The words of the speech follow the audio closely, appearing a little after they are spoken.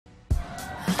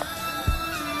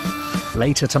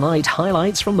Later tonight,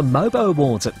 highlights from the Mobo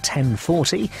Awards at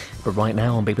 10:40. But right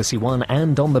now on BBC One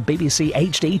and on the BBC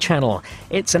HD channel,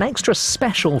 it's an extra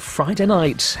special Friday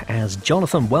night as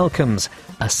Jonathan welcomes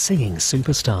a singing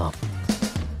superstar.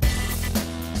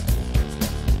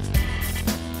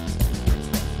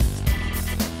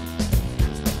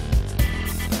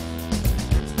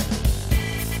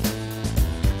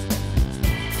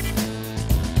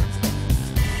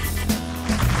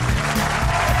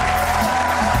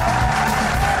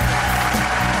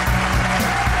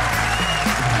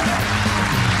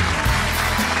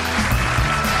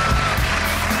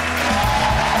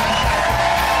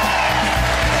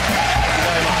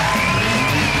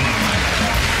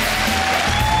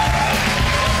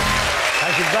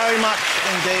 Very much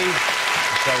indeed.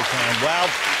 So kind. Well,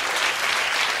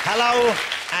 hello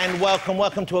and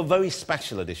welcome to a very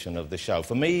special edition of the show.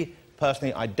 For me,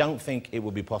 personally, I don't think it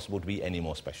would be possible to be any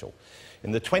more special.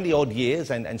 In the 20-odd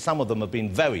years, and some of them have been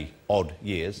very odd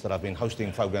years that I've been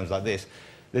hosting programmes like this,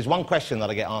 there's one question that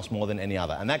I get asked more than any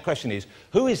other, and that question is,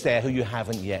 who is there who you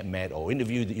haven't yet met or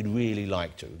interviewed that you'd really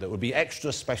like to, that would be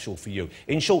extra special for you?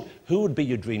 In short, who would be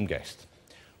your dream guest?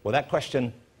 Well, that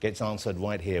question gets answered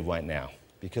right here, right now.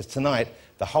 Because tonight,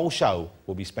 the whole show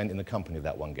will be spent in the company of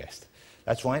that one guest.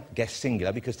 That's right, guest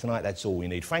singular, because tonight that's all we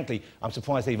need. Frankly, I'm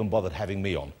surprised they even bothered having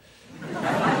me on.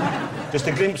 Just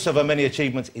a glimpse of her many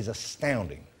achievements is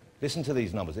astounding. Listen to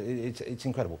these numbers, it's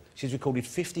incredible. She's recorded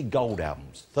 50 gold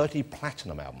albums, 30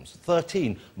 platinum albums,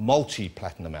 13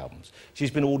 multi-platinum albums.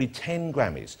 She's been awarded 10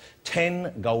 Grammys,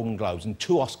 10 Golden Globes and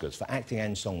 2 Oscars for acting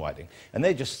and songwriting. And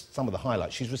they're just some of the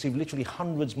highlights. She's received literally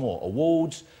hundreds more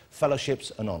awards,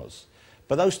 fellowships and honours.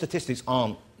 But those statistics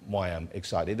aren't why I'm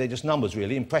excited. They're just numbers,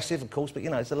 really. Impressive, of course, but, you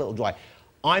know, it's a little dry.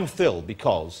 I'm thrilled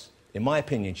because, in my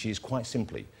opinion, she is quite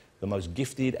simply the most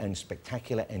gifted and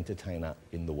spectacular entertainer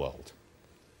in the world.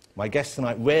 My guest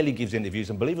tonight rarely gives interviews,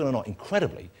 and believe it or not,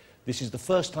 incredibly, this is the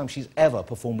first time she's ever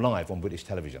performed live on British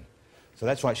television. So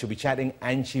that's right, she'll be chatting,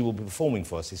 and she will be performing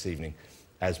for us this evening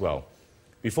as well.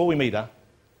 Before we meet her,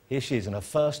 here she is in her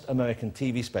first American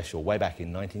TV special way back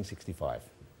in 1965.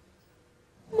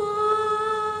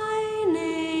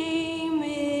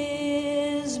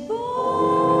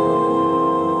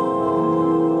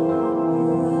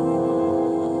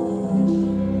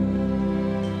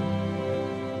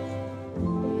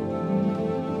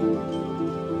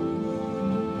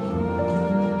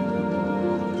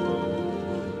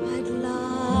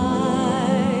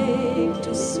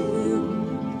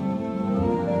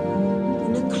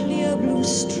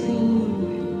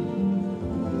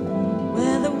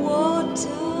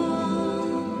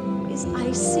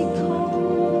 Icy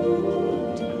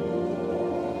cold,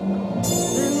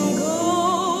 then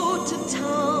go to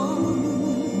town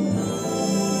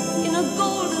in a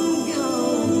golden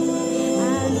gown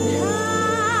and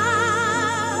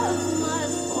have my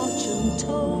fortune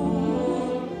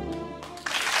told.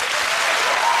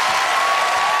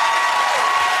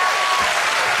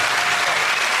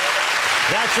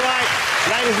 That's right,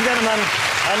 ladies and gentlemen,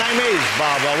 her name is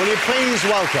Barbra. Will you please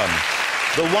welcome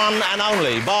the one and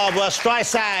only Barbra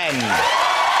Streisand.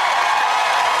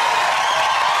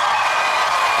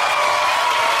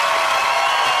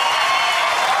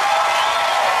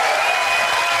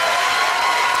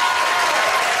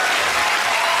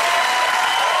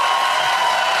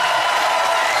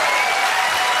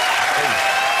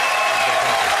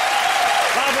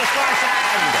 Barbra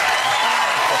Streisand.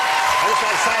 I just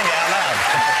like saying it out loud.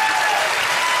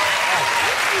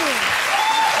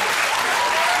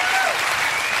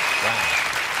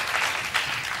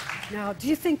 Now, do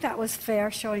you think that was fair,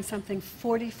 showing something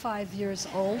 45 years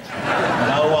old?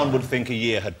 No one would think a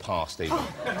year had passed, either.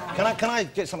 Oh. Can I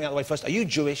get something out of the way first? Are you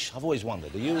Jewish? I've always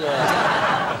wondered. Are you...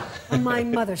 On my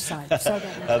mother's side, so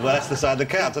that... well, that's the side that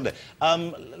counts, isn't it?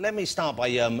 Let me start by...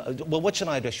 well, what should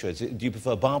I address you as? Do you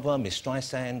prefer Barbra, Miss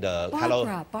Streisand, hello?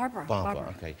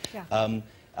 Barbra, OK. Yeah.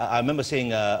 I remember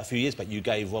seeing a few years back you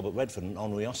gave Robert Redford an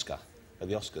honorary Oscar at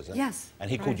the Oscars. Yes.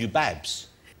 And he called you Babs.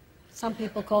 Some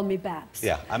people call me Babs.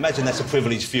 Yeah, I imagine that's a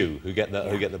privileged few who get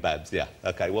the Babs. Yeah,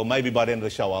 OK. Well, maybe by the end of the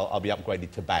show I'll be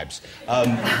upgraded to Babs.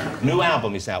 New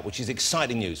album is out, which is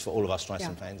exciting news for all of us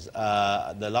Streisand fans.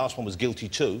 The last one was Guilty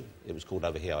 2. It was called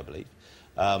over here, I believe.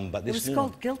 But this it was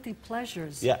called Guilty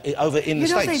Pleasures. Yeah, over in the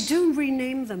States. You know, they do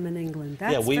rename them in England.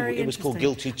 That's very it was called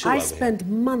Guilty 2 I over spent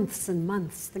here. months and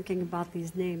months thinking about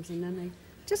these names, and then they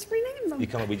just rename them.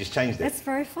 We just changed it. It's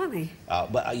very funny.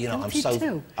 But you know,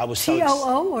 Guilty I was so...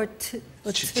 T-O-O or two?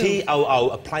 T-O-O,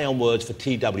 a play on words for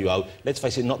T-W-O. Let's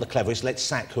face it, not the cleverest. Let's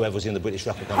sack whoever's in the British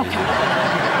Record Company.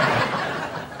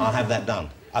 I'll have that done.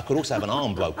 I could also have an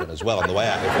arm broken as well on the way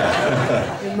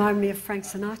out. You remind me of Frank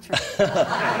Sinatra.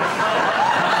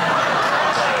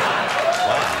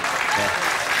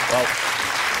 Well,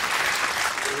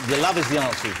 Your Love Is the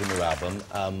Answer is the new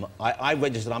album. I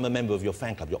registered, I'm a member of your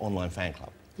fan club, your online fan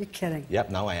club. You're kidding. Yep,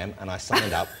 no, I am, and I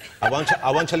signed up. I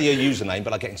won't tell you your username,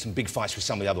 but I get in some big fights with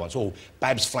some of the other ones. Oh,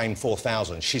 Babs Flame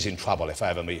 4000, she's in trouble if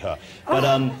I ever meet her. But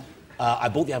I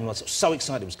bought the album, I was so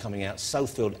excited it was coming out, so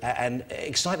thrilled, and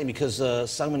exciting because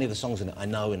so many of the songs in it I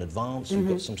know in advance. You've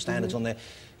got some standards on there.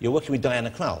 You're working with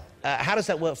Diana Krall. How does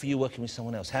that work for you working with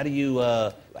someone else? How do you,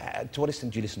 to what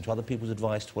extent do you listen to other people's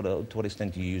advice? To what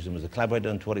extent do you use them as a collaborator?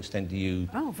 And to what extent do you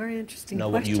very interesting know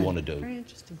question. what you want to do? Very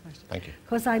interesting question. Thank you.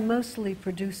 Because I mostly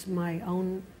produce my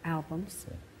own albums.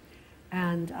 Yeah.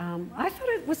 And I thought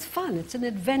it was fun. It's an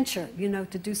adventure, you know,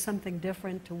 to do something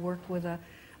different, to work with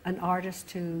an artist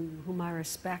whom I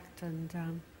respect. And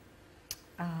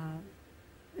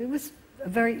it was a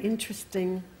very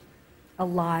interesting,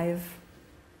 alive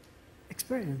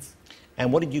experience.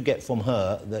 And what did you get from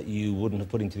her that you wouldn't have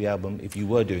put into the album if you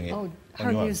were doing it? Oh,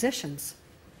 her musicians.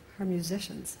 Her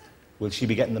musicians. Will she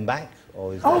be getting them back?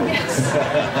 Or is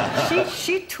yes.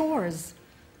 she tours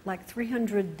like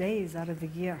 300 days out of the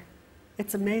year.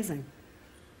 It's amazing.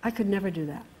 I could never do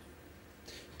that.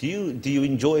 Do you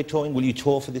enjoy touring? Will you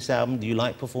tour for this album? Do you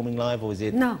like performing live, or is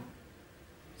it... No.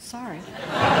 Sorry.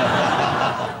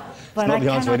 But it's not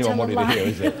the answer anyone wanted to hear,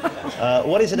 is it?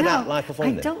 What is it about live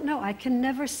performing? I don't know. I can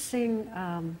never sing,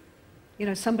 you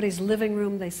know, somebody's living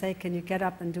room. They say, can you get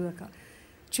up and do a...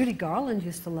 Judy Garland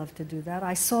used to love to do that.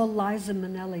 I saw Liza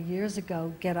Minnelli years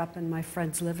ago get up in my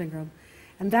friend's living room.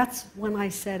 And that's when I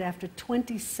said, after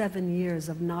 27 years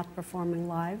of not performing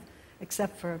live,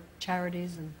 except for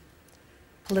charities and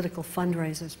political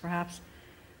fundraisers, perhaps,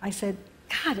 I said,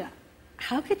 God,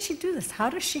 how could she do this? How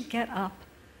does she get up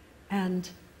and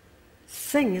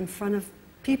sing in front of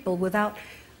people without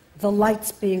the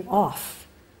lights being off?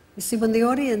 You see, when the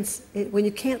audience, when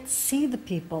you can't see the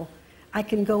people, I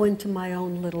can go into my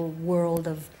own little world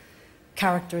of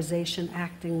characterization,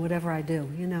 acting, whatever I do,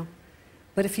 you know.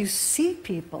 But if you see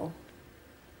people,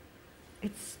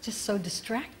 it's just so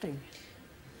distracting.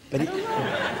 But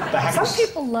some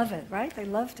people love it, right? They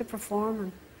love to perform.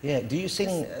 And yeah. Do you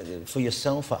sing for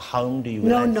yourself at home? Do you?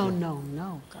 No, God, no.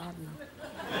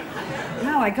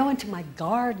 No, I go into my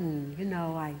garden. You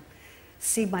know, I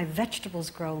see my vegetables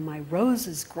grow, my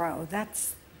roses grow.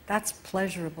 That's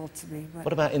pleasurable to me. But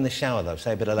what about in the shower, though?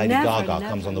 Say a bit of Lady Gaga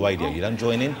comes on the radio. You don't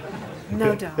join in?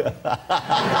 No, don't.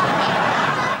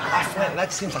 I find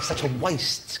that seems like such a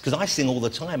waste, because I sing all the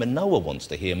time and no one wants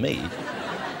to hear me.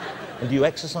 And do you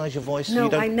exercise your voice? No,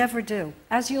 I never do.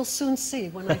 As you'll soon see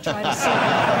when I try to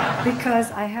sing. Because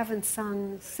I haven't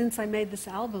sung since I made this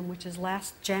album, which is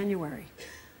last January.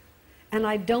 And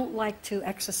I don't like to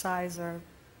exercise or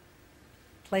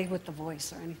play with the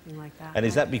voice or anything like that. And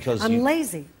is that because I'm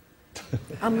lazy.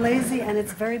 I'm lazy, and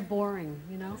it's very boring,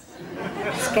 you know?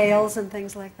 Scales and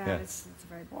things like that, it's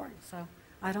very boring. So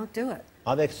I don't do it.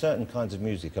 Are there certain kinds of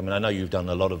music? I mean, I know you've done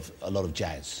a lot of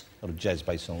jazz, a lot of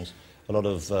jazz-based songs, a lot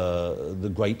of the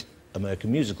great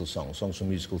American musical songs from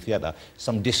musical theatre,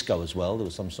 some disco as well. There were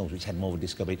some songs which had more of a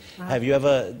disco beat. Have you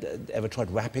ever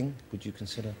tried rapping? Would you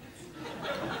consider?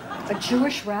 A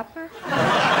Jewish rapper?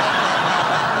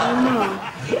 I don't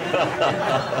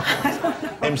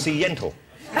know. MC Yentl.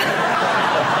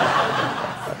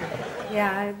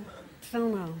 Yeah, I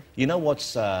don't know. You know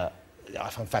what's... I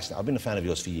find fascinating. I've been a fan of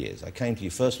yours for years. I came to you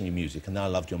first from your music, and now I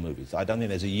loved your movies. I don't think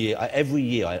there's a year... every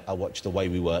year I watch The Way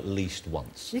We Were at least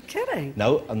once. You're kidding?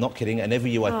 No, I'm not kidding. And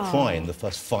every year I cry in the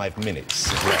first 5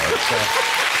 minutes as well. It's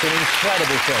an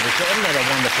incredible film. It's another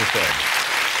wonderful film.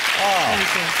 Oh.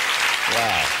 Thank you.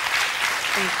 Wow.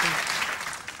 Thank you.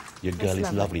 Your girl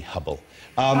is lovely, Hubble.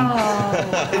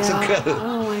 It's a girl.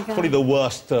 Oh, my God. Probably the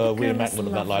worst reenactment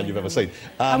of that line you've ever seen.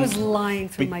 I was lying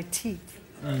through my teeth.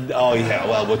 Oh, yeah,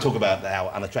 well, we'll talk about how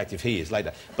unattractive he is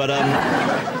later. But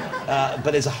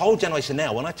there's a whole generation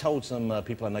now. When I told some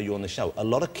people I know you on the show, a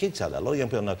lot of kids out there, a lot of young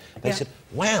people I know, they said,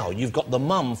 wow, you've got the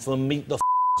mum from Meet the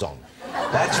on.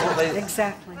 That's what they...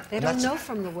 Exactly. They don't know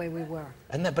from The Way We Were.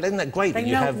 But isn't that great? They that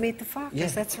you know have... Meet the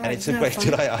Fockers, that's right. And it's a great...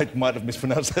 I might have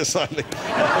mispronounced that slightly.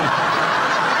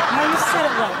 No, you said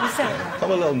it right. You said it right.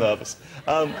 I'm a little nervous.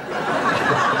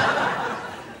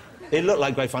 It looked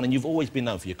like great fun, and you've always been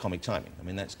known for your comic timing. I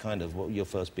mean, that's kind of your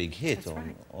first big hit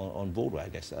on Broadway, I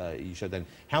guess. You showed then.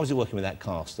 How was it working with that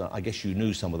cast? I guess you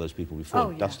knew some of those people before. Oh,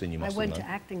 yeah. Dustin, you must have known. I went to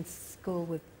acting school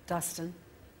with Dustin.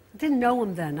 I didn't know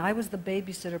him then. I was the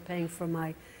babysitter paying for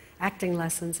my acting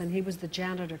lessons, and he was the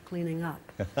janitor cleaning up.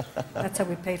 That's how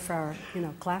we paid for our,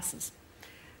 classes.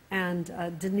 And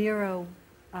De Niro,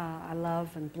 I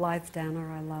love, and Blythe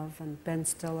Danner, I love, and Ben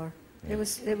Stiller. Yeah.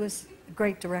 It was a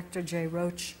great director, Jay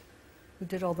Roach, who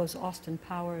did all those Austin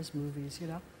Powers movies, you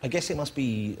know. I guess it must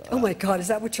be... oh my God, is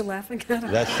that what you're laughing at?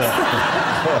 That's...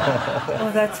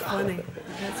 oh, that's funny.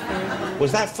 That's very funny.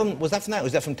 Was that from that?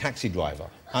 Was that from Taxi Driver?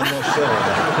 I'm not sure.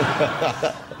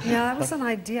 Yeah, that was an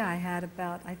idea I had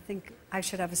about, I think I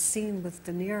should have a scene with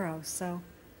De Niro, so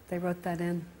they wrote that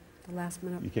in the last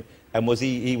minute. And was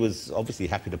he was obviously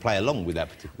happy to play along with that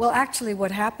particular... Well, actually,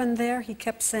 what happened there, he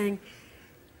kept saying,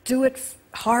 do it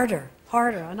harder,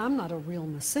 harder. And I'm not a real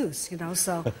masseuse, you know,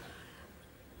 so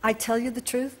I tell you the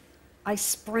truth, I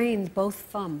sprained both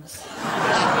thumbs.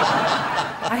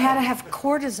 I had to have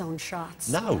cortisone shots.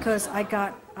 No. Because I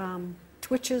got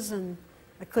twitches and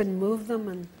I couldn't move them.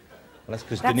 And well,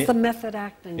 that's the method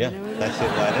acting. Yeah, you know what that's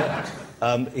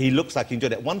I mean? it, right? He looks like he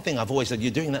enjoyed it. One thing I've always said, you're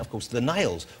doing that, of course, the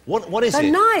nails. What is the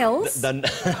it? Nails? The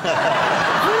nails?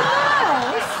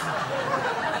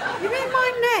 You mean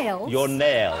my nails? Your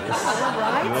nails. Oh,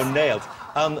 right. Your nails.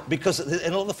 Because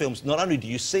in a lot of the films, not only do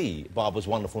you see Barbara's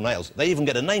wonderful nails, they even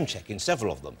get a name check in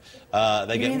several of them.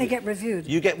 They get reviewed?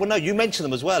 Well, no, you mention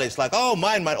them as well. It's like, oh,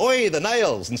 mine, oi, the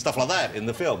nails, and stuff like that in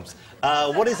the films.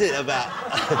 What is it about...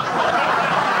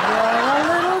 You're a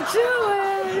little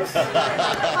Jewish.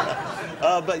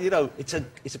 But, you know, it's a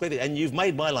great thing. And you've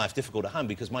made my life difficult at home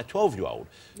because my 12-year-old,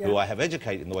 who I have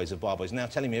educated in the ways of Barbara, is now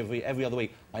telling me every other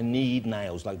week, I need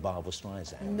nails like Barbra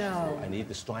Streisand. No. I need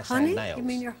the Streisand Honey? nails. You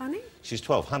mean your Honey? She's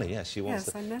 12. Honey, yes, she wants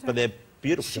Yes, I met her. But they're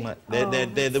beautiful.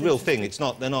 They're the real thing.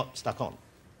 They're not stuck on.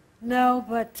 No,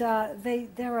 but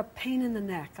they're a pain in the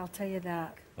neck, I'll tell you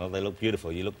that. Well, they look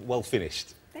beautiful. You look well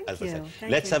finished. Thank as you. I say.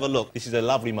 Thank Let's you. have a look. This is a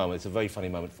lovely moment. It's a very funny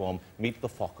moment for him. Meet the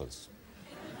Fockers.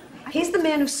 He's the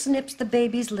man who snips the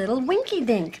baby's little winky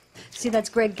dink. See, that's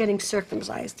Greg getting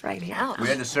circumcised right here. We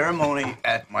had a ceremony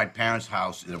at my parents'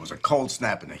 house. There was a cold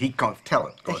snap and the heat conked. Tell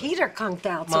it. The heater conked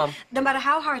out. Mom. So no matter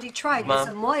how hard he tried, Mom.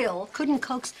 Mr. Moyle couldn't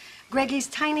coax Greggy's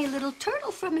tiny little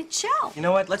turtle from its shell. You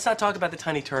know what? Let's not talk about the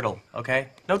tiny turtle, okay?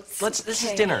 No, this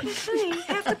is dinner. Honey,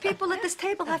 half the people at this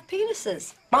table have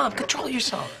penises. Mom, control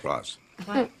yourself. Roz,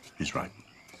 he's right.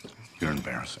 You're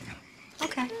embarrassing.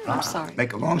 Okay, I'm sorry.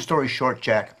 Make a long story short,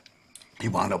 Jack, he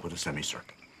wound up with a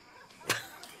semicircuit.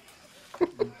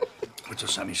 What's a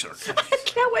semicircuit? I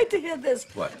can't wait to hear this.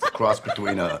 What? It's a cross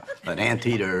between an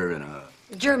anteater and a...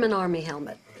 German army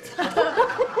helmet.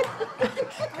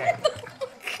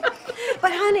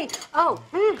 But honey,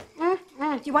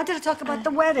 you wanted to talk about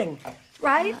the wedding,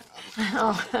 right?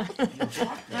 Oh.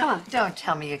 Come on. Don't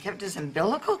tell me you kept his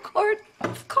umbilical cord.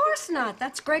 Of course not.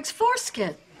 That's Greg's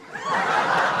foreskin.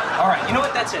 All right, you know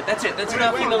what? That's it. That's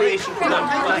enough humiliation for them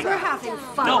tonight. We're having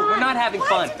fun. No, we're not having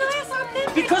fun.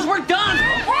 Because we're done.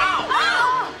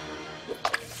 Wow.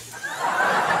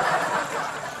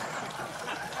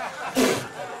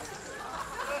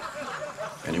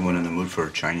 Anyone in the mood for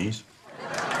Chinese?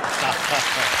 That's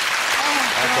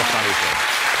a funny thing.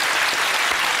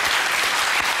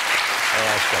 Oh,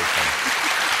 that's great fun.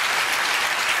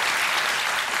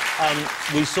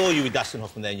 We saw you with Dustin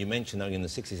Hoffman there, and you mentioned knowing in the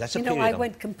 60s. That's a You know, period I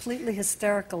went completely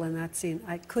hysterical in that scene.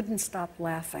 I couldn't stop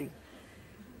laughing.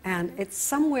 And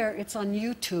it's on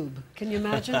YouTube. Can you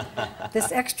imagine?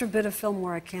 This extra bit of film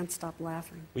where I can't stop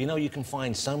laughing. Well, you know, you can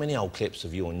find so many old clips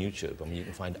of you on YouTube. I mean, you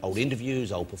can find old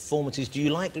interviews, old performances. Do you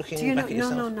like looking back at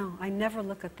yourself? No. I never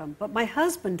look at them. But my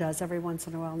husband does every once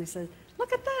in a while, and he says,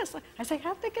 look at this. I say,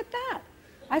 how'd they get that?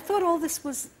 I thought all this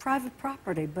was private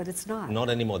property, but it's not. Not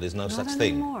anymore. There's no such Not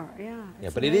thing. anymore, yeah. Yeah,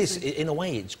 It's but it is, amazing. in a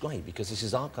way, it's great because this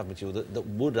is archive material that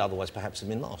would otherwise perhaps have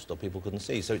been lost or people couldn't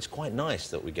see. So it's quite nice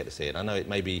that we get to see it. I know it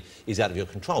maybe is out of your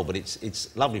control, but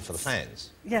it's lovely for the fans.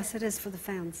 Yes, it is for the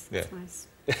fans. Yeah. It's nice.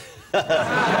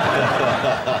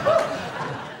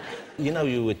 You know,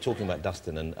 you were talking about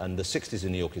Dustin, and the 60s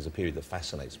in New York is a period that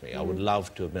fascinates me. I would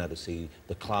love to have been able to see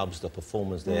the clubs, the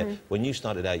performers there. When you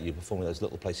started out, you performed at those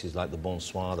little places like the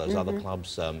Bonsoir, those other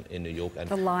clubs in New York. And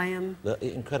The Lion.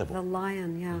 Incredible. The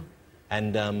Lion, yeah.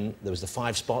 And there was the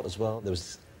 5 Spot as well. There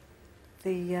was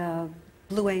The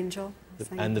Blue Angel.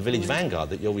 and the Village Vanguard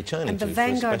that you're returning And to the for a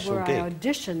Vanguard special where gig. I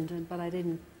auditioned, but I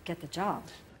didn't get the job.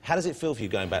 How does it feel for you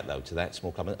going back, though, to that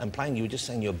small club and playing? You were just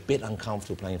saying you're a bit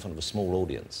uncomfortable playing in front of a small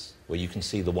audience where you can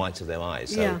see the whites of their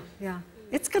eyes. So Yeah.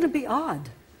 It's going to be hard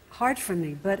for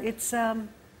me, but it's,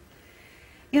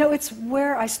 you know, it's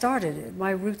where I started. My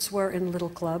roots were in little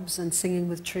clubs and singing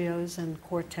with trios and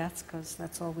quartets because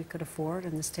that's all we could afford,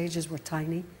 and the stages were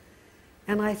tiny.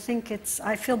 And I think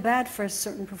I feel bad for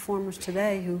certain performers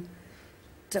today who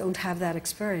don't have that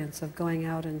experience of going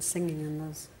out and singing in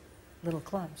those little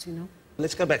clubs, you know?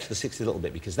 Let's go back to the 60s a little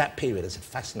bit, because that period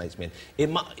fascinates me.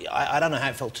 I don't know how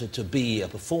it felt to be a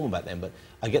performer back then, but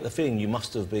I get the feeling you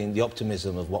must have been the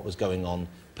optimism of what was going on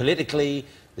politically,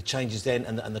 the changes then,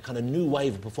 and the kind of new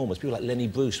wave of performers. People like Lenny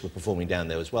Bruce were performing down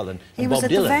there as well, and he Bob was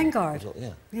at Dylan. the vanguard. Well,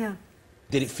 yeah. Yeah.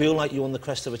 Did it feel like you were on the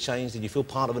crest of a change? Did you feel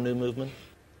part of a new movement?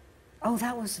 Oh,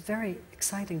 that was very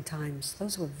exciting times.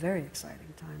 Those were very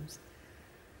exciting times.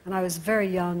 And I was very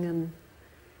young, and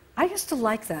I used to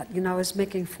like that. You know, I was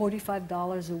making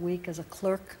 $45 a week as a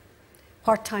clerk,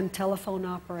 part-time telephone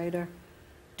operator,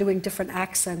 doing different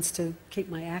accents to keep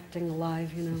my acting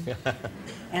alive, you know,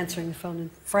 answering the phone in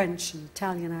French and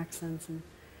Italian accents.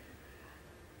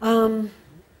 And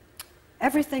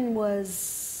everything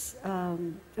was,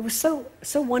 it was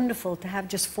so wonderful to have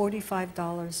just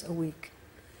 $45 a week.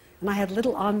 And I had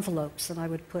little envelopes, and I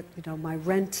would put, you know, my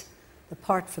rent, the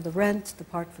part for the rent, the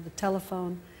part for the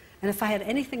telephone. And if I had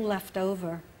anything left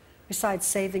over, besides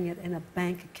saving it in a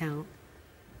bank account,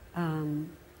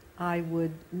 I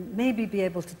would maybe be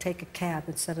able to take a cab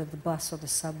instead of the bus or the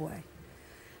subway.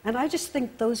 And I just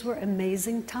think those were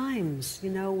amazing times,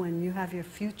 you know, when you have your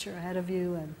future ahead of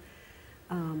you,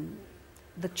 and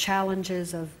the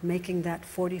challenges of making that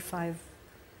 $45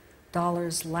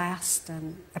 last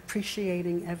and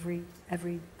appreciating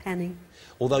every penny.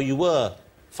 Although you were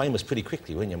famous pretty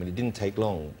quickly, weren't you? I mean, it didn't take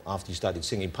long after you started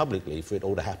singing publicly for it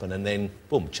all to happen, and then,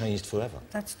 boom, changed forever.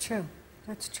 That's true.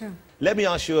 That's true. Let me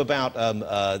ask you about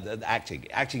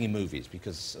acting in movies,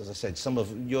 because, as I said,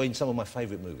 you're in some of my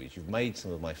favourite movies. You've made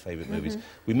some of my favourite movies.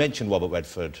 We mentioned Robert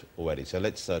Redford already, so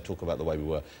let's talk about The Way We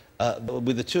Were.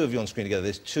 With the two of you on screen together,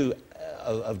 there's two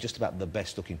of just about the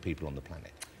best-looking people on the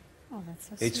planet. Oh, that's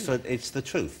so sweet. It's the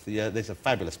truth. There's a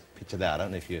fabulous picture there. I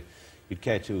don't know if you'd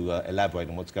care to elaborate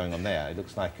on what's going on there. It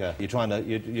looks like you're trying to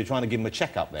give him a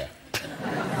check-up there.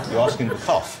 You're asking him to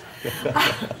cough.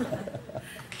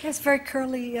 He has very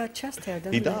curly chest hair,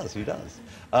 doesn't he? He does.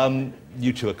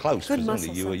 You two are close, Good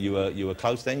presumably. You were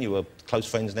close then? You were close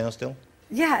friends now still?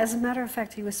 Yeah, as a matter of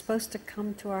fact, he was supposed to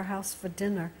come to our house for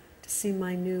dinner to see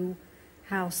my new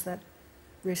house that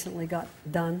recently got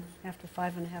done after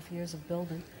 5.5 years of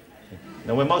building.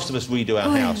 Now, when most of us redo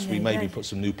our house, we maybe put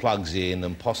some new plugs in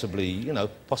and possibly, you know,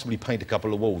 paint a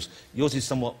couple of walls. Yours is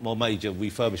somewhat more major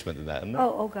refurbishment than that, isn't it?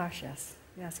 Oh gosh, yes.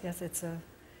 Yes, it's a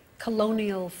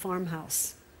colonial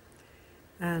farmhouse.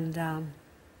 And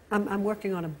I'm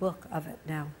working on a book of it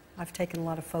now. I've taken a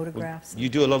lot of photographs. Well, you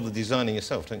do a lot of the designing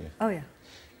yourself, don't you? Oh, yeah.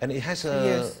 And it has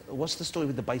a... What's the story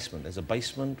with the basement? There's a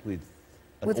basement with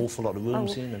an awful lot of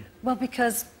rooms in? And... Well,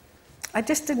 because I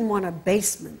just didn't want a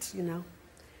basement, you know.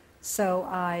 So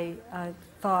I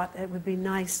thought it would be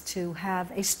nice to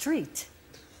have a street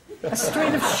of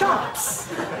shops.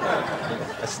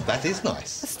 That is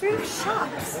nice. A street of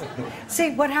shops.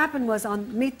 See, what happened was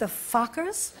on Meet the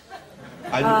Fockers...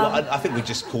 I think we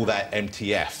just call that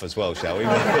MTF as well, shall we?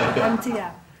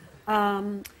 Okay,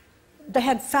 MTF. They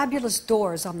had fabulous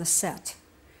doors on the set.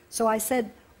 So I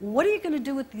said, what are you going to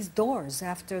do with these doors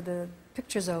after the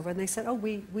picture's over? And they said, oh,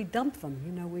 we dump them.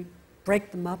 You know, we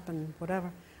break them up and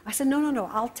whatever. I said, no,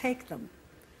 I'll take them.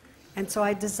 And so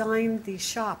I designed these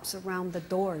shops around the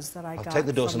doors that I got. I'll take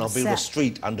the doors from and I'll build a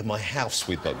street under my house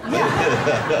with them.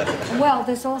 Yeah. Well,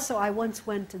 there's also, I once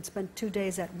went and spent 2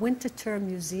 days at Winterthur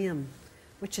Museum,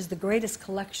 which is the greatest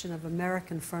collection of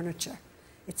American furniture.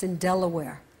 It's in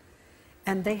Delaware.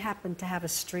 And they happen to have a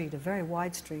street, a very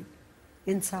wide street,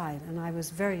 inside, and I was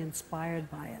very inspired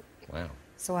by it. Wow.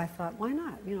 So I thought, why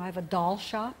not? You know, I have a doll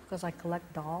shop, because I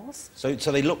collect dolls. So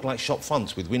they look like shop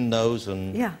fronts with windows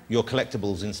and your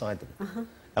collectibles inside them? Uh-huh.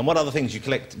 And what other things? You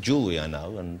collect jewellery, I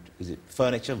know, and is it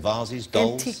furniture, vases,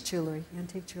 dolls? Antique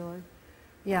jewellery.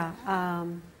 Yeah.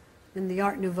 In the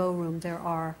Art Nouveau room, there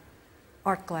are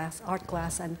art glass,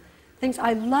 and things.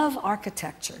 I love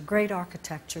architecture, great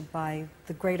architecture by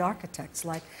the great architects.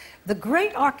 Like, the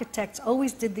great architects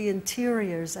always did the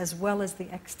interiors as well as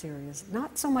the exteriors.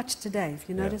 Not so much today. If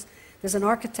you notice, there's an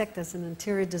architect, there's an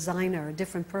interior designer, a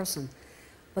different person.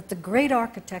 But the great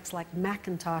architects like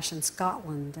Mackintosh in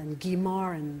Scotland, and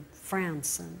Guimard in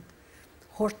France, and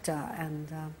Horta,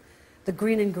 and the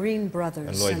Green and Green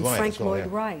brothers, and Frank Lloyd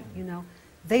Wright, you know.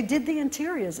 They did the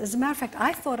interiors. As a matter of fact,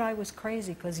 I thought I was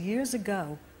crazy, because years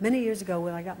ago, many years ago,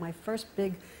 when I got my first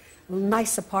big,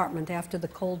 nice apartment after the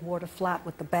cold water flat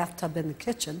with the bathtub in the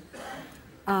kitchen,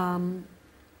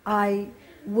 I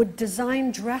would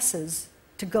design dresses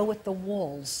to go with the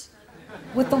walls,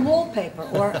 with the wallpaper,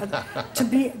 or to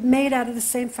be made out of the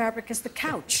same fabric as the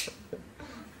couch.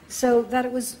 So that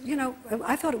it was, you know,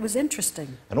 I thought it was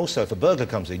interesting. And also, if a burglar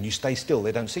comes in, you stay still,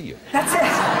 they don't see you. That's it.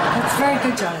 That's very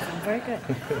good, Jonathan, very good.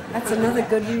 That's another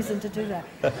good reason to do that.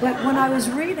 But when I was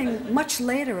reading much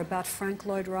later about Frank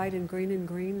Lloyd Wright and Green,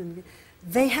 and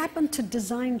they happened to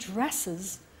design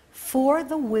dresses for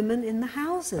the women in the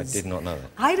houses. I did not know that.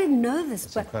 I didn't know this,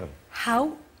 That's but incredible.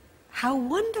 how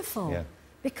wonderful. Yeah.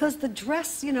 Because the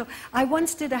dress, you know, I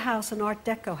once did a house, an Art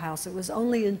Deco house. It was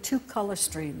only in 2 color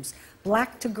streams,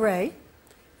 black to gray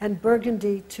and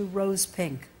burgundy to rose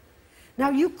pink.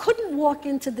 Now, you couldn't walk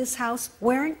into this house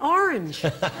wearing orange. You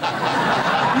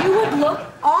would look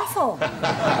awful.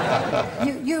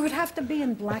 You would have to be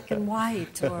in black and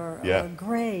white or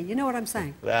gray. You know what I'm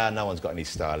saying? No one's got any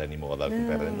style anymore, though.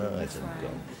 That's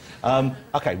right.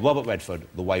 OK, Robert Redford,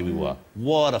 The Way We Were.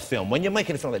 What a film. When you're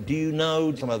making a film like that, do you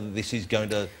know this is going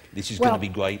to be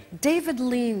great? David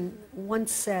Lean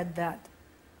once said that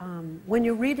when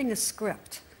you're reading a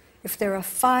script, if there are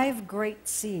 5 great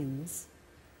scenes,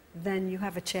 then you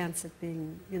have a chance at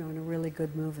being, you know, in a really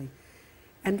good movie.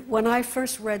 And when I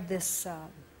first read this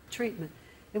treatment,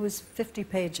 it was 50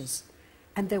 pages,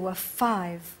 and there were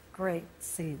 5 great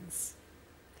scenes.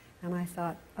 And I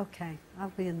thought, okay,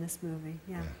 I'll be in this movie,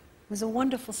 yeah. It was a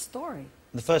wonderful story.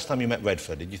 The first time you met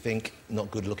Redford, did you think, not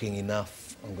good looking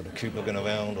enough, I'm going to keep looking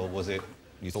around, or was it,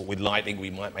 you thought with lighting we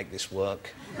might make this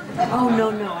work? Oh,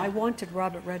 no, I wanted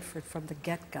Robert Redford from the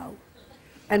get-go.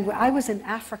 And I was in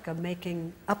Africa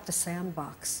making Up the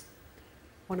Sandbox,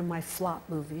 one of my flop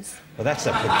movies. Well,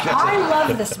 I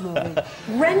love this movie.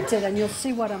 Rent it and you'll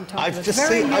see what I'm talking about.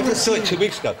 I just saw it 2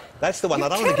 weeks ago. That's the one. I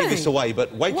don't want to give this away,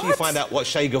 but wait till you find out what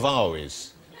Che Guevara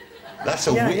is. That's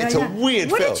a it's a weird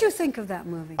film. What did you think of that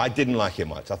movie? I didn't like it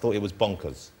much. I thought it was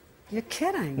bonkers. You're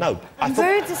kidding. No, I'm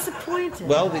very disappointed.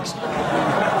 Well, it's...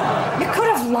 You could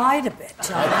have lied a bit,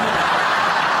 John.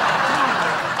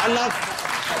 I love...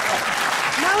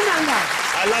 No.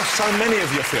 I love so many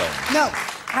of your films. No,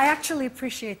 I actually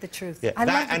appreciate the truth. Yeah, I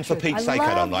that and For Pete's Sake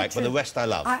I don't like, but the rest I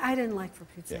love. I didn't like For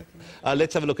Pete's Sake.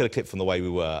 Let's have a look at a clip from The Way We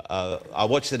Were. I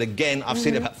watched it again. I've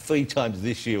seen it about 3 times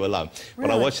this year alone. Really?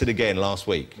 But I watched it again last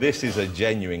week. This is a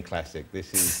genuine classic.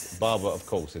 This is Barbara, of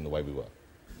course, in The Way We Were.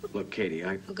 Look, Katie,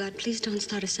 Oh, God, please don't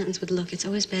start a sentence with look. It's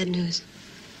always bad news.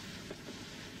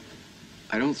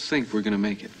 I don't think we're gonna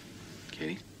make it,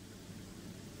 Katie.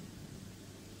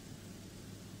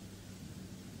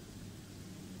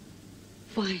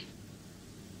 Why?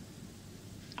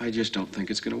 I just don't think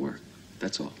it's gonna work.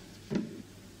 That's all.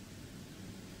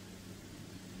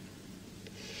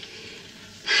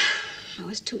 Oh,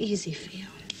 it's too easy for you.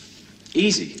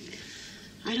 Easy?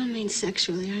 I don't mean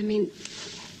sexually. I mean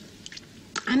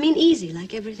easy,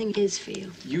 like everything is for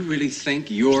you. You really think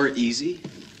you're easy?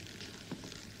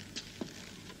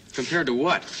 Compared to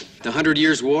what? The 100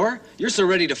 Years' War? You're so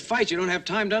ready to fight, you don't have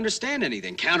time to understand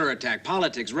anything. Counterattack,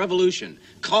 politics, revolution,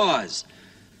 cause.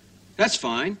 That's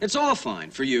fine. It's all fine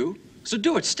for you. So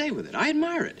do it. Stay with it. I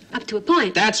admire it. Up to a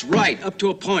point. That's right. Up to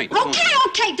a point.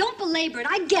 Okay, don't belabor it.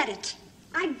 I get it.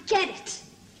 I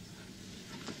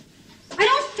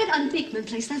don't fit on Beekman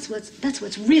Place. That's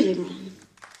what's really wrong.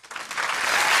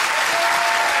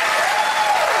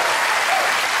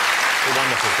 A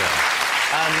wonderful film.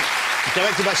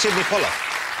 Directed by Sidney Pollack,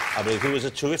 I believe, who was a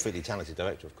terrifically talented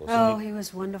director, of course. Oh, he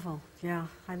was wonderful. Yeah,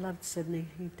 I loved Sidney.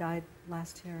 He died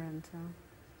last year, and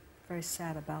very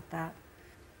sad about that.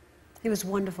 He was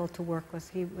wonderful to work with.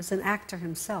 He was an actor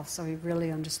himself, so he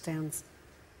really understands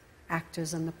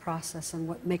actors and the process and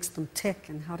what makes them tick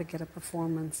and how to get a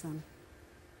performance. And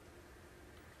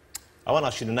I won't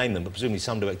ask you to name them, but presumably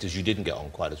some directors you didn't get on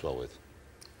quite as well with.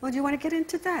 Well, do you want to get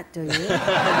into that, do you? No.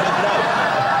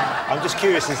 I'm just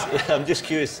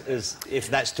curious as if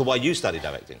that's to why you studied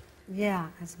directing. Yeah,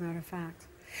 as a matter of fact.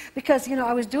 Because, you know,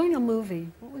 I was doing a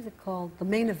movie, what was it called? The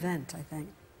Main Event, I think.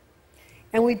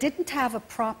 And we didn't have a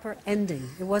proper ending.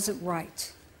 It wasn't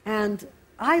right. And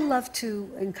I love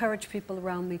to encourage people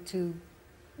around me to,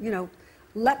 you know,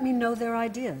 let me know their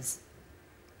ideas.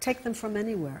 Take them from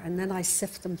anywhere. And then I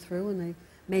sift them through, and they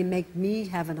may make me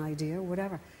have an idea or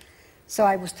whatever. So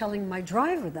I was telling my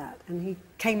driver that, and he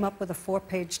came up with a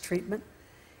 4-page treatment,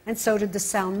 and so did the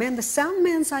sound man. The sound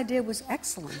man's idea was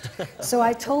excellent. So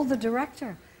I told the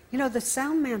director, you know, the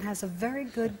sound man has a very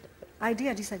good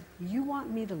idea. And he said, you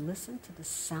want me to listen to the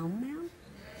sound man?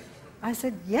 I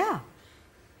said, yeah.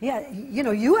 Yeah, you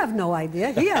know, you have no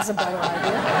idea. He has a better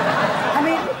idea.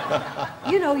 I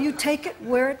mean, you know, you take it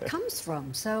where it comes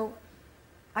from. So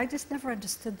I just never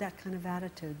understood that kind of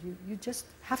attitude. You just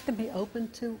have to be open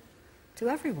to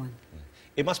everyone.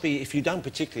 It must be, if you don't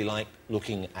particularly like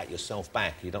looking at yourself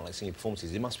back, you don't like seeing your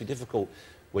performances, it must be difficult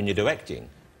when you're directing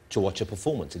to watch a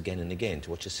performance again and again, to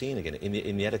watch a scene again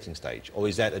in the editing stage? Or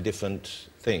is that a different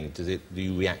thing? Do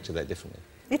you react to that differently?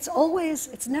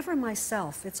 It's never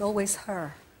myself, it's always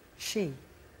her, she.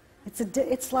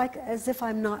 It's like as if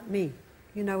I'm not me,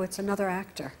 you know, it's another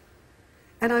actor.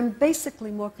 And I'm basically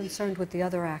more concerned with the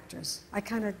other actors. I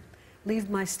kind of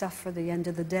leave my stuff for the end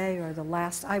of the day or the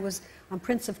last. On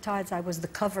Prince of Tides, I was the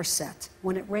cover set.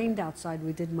 When it rained outside,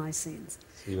 we did my scenes.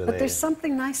 But there's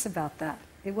something nice about that.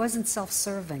 It wasn't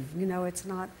self-serving, you know, it's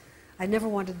not, I never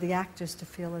wanted the actors to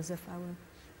feel as if I were...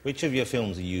 Which of your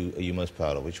films are you most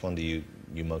proud of? Which one do you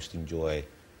most enjoy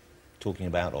talking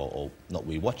about, or not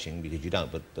rewatching because you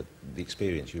don't, but the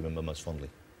experience you remember most fondly?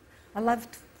 I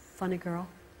loved Funny Girl.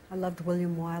 I loved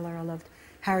William Wyler. I loved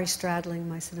Harry Stradling,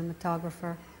 my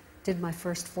cinematographer. Did my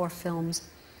first 4 films,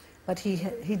 but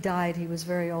he died. He was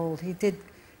very old. He did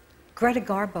Greta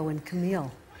Garbo and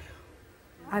Camille.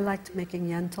 I liked making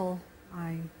Yentl.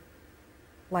 I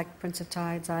liked Prince of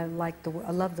Tides. I loved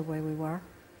The Way We Were.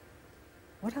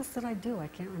 What else did I do? I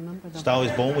can't remember them. Star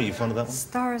is Born, were you fond of that one?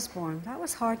 Star is Born. That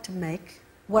was hard to make.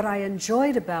 What I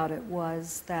enjoyed about it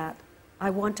was that I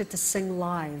wanted to sing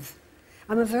live.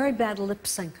 I'm a very bad lip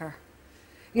syncer.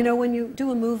 You know, when you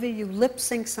do a movie, you lip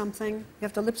sync something, you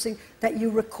have to lip sync that you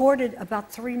recorded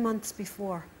about 3 months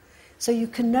before. So you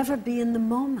can never be in the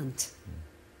moment.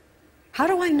 How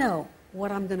do I know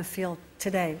what I'm going to feel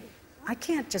today? I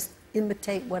can't just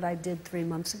imitate what I did 3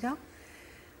 months ago.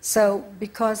 So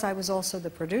because I was also the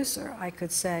producer, I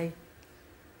could say,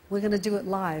 we're going to do it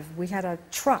live. We had a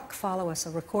truck follow us,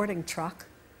 a recording truck,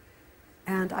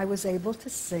 and I was able to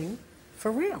sing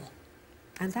for real.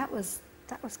 And that was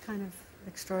kind of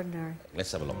extraordinary.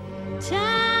 Let's have a look.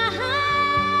 Time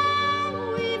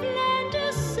we've learned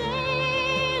to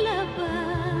sail above.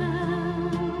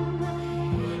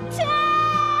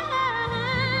 Time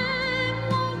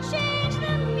won't change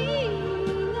the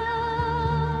meaning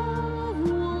of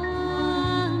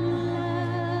one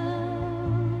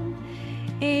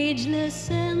love, ageless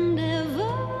and ever.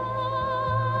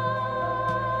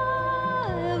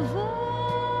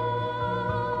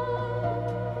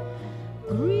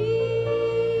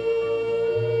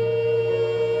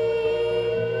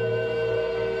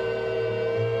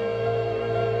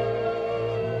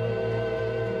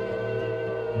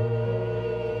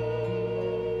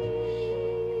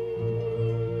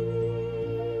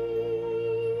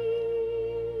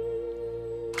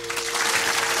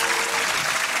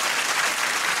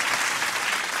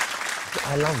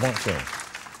 I love that film.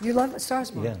 You love Star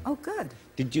is Born? Yeah. Oh, good.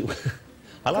 Did you?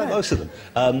 I like most of them.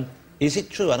 Is it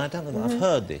true, and I don't know, I've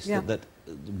heard this, that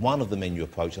one of the men you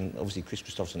approached, and obviously Chris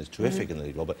Christopherson is terrific in the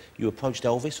lead role, but you approached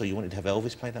Elvis, or you wanted to have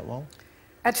Elvis play that role?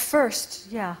 At first,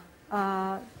 yeah.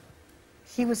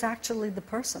 He was actually the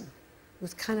person. It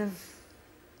was kind of,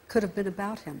 could have been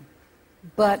about him.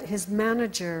 But his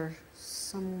manager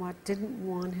somewhat didn't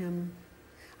want him.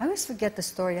 I always forget the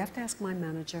story. I have to ask my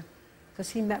manager, because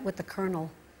he met with the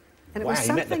Colonel. And it was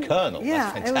he met the Colonel?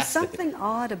 Yeah, That's it was fantastic. something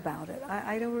odd about it.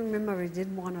 I don't remember. He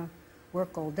didn't want to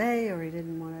work all day, or he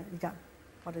didn't want to. He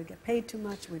wanted to get paid too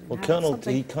much. We didn't Well, have Colonel,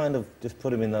 something. he kind of just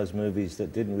put him in those movies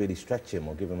that didn't really stretch him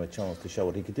or give him a chance to show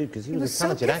what he could do, because he was a so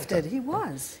talented gifted. actor. He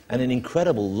was. And an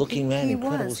incredible looking man,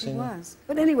 incredible He singer. was.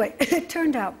 But anyway, it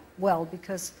turned out well,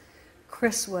 because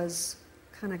Chris was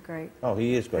kind of great. Oh,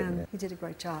 he is great. And Yeah. he did a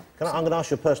great job. I'm going to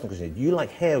ask you a personal question. Do you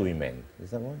like hairy men?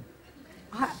 Is that right?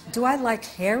 Do I like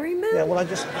hairy men? Yeah, well,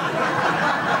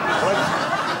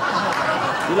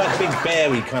 you like big,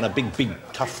 beary, kind of big,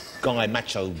 tough guy,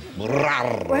 macho, Wait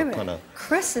a minute. kind of...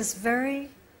 Chris is very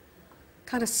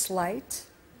kind of slight.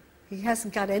 He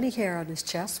hasn't got any hair on his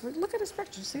chest. Look at his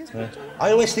picture. See his picture?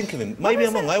 I always think of him, maybe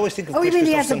I'm wrong, I always think of Oh, you Chris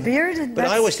mean he has a Christopherson, beard? But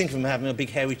I always think of him having a big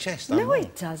hairy chest. No, he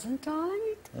doesn't, darling.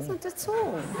 He doesn't at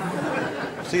all.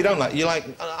 So you like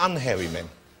unhairy men?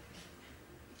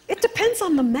 It depends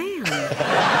on the man. If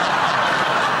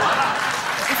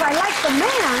I like the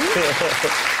man...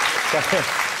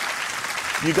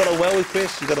 You got on well with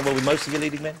Chris? You got on well with most of your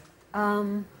leading men?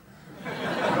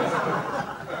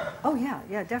 Oh,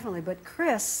 yeah, definitely. But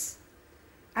Chris,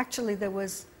 actually there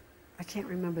was, I can't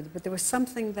remember, but there was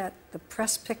something that the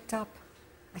press picked up.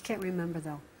 I can't remember,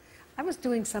 though. I was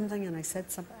doing something and I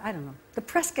said something, I don't know. The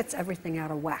press gets everything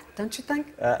out of whack, don't you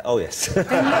think? Oh, yes. Oh,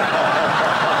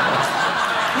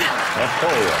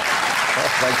 yeah. Oh,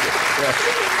 thank you. Yeah.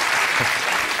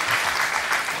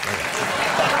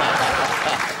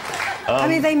 I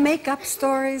mean, they make up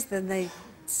stories, then they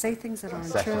say things that aren't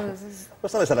Exactly. true. Well,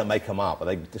 it's not that they don't make them up, but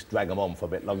they just drag them on for a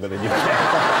bit longer than you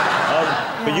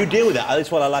can. But you deal with that.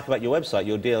 That's what I like about your website.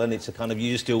 Your deal, and it's a kind of,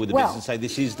 you just deal with the business and say,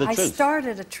 this is the truth. I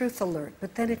started a truth alert,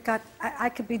 but then it got, I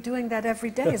could be doing that every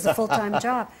day as a full-time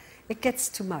job. it gets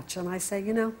too much. And I say,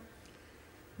 you know,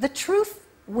 the truth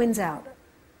wins out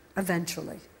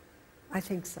eventually. I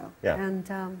think so. Yeah.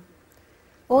 And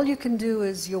all you can do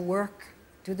is your work,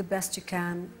 do the best you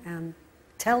can, and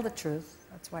tell the truth.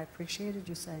 That's why I appreciated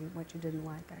you saying what you didn't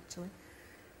like, actually.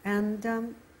 And,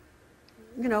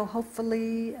 you know,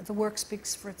 hopefully the work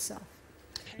speaks for itself.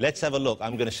 Let's have a look.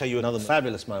 I'm going to show you another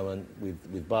fabulous moment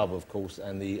with Barbra, of course,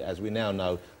 and the, as we now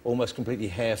know, almost completely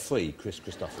hair-free Chris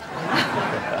Christopher.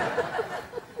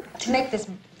 To make this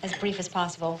as brief as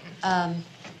possible,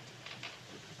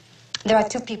 there are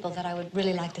two people that I would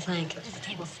really like to thank. This is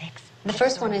table 6. The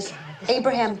first one is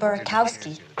Abraham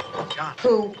Burakowski,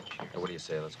 who... What do you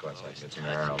say? Let's go outside. Get some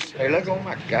air out. Hey, let go of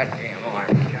my goddamn arm,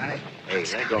 Johnny. Hey,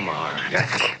 let go of my arm.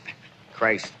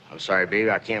 Christ, I'm sorry, baby.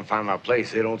 I can't find my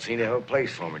place. They don't seem to have a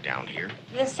place for me down here.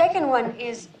 The second one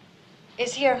is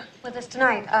here with us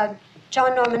tonight,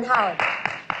 John Norman Howard.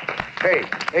 Hey,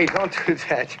 don't do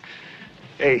that.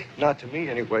 Hey, not to me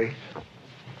anyway.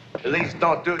 At least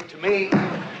don't do it to me.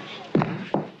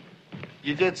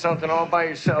 You did something all by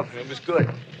yourself, and it was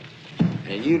good.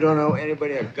 And you don't owe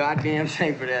anybody a goddamn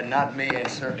thing for that. Not me, and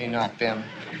certainly not them.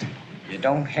 You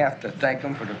don't have to thank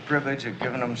them for the privilege of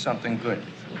giving them something good.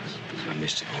 I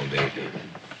missed it all day, baby.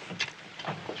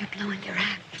 You're blowing your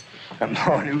act. I'm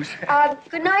blowing who's...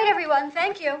 Good night, everyone.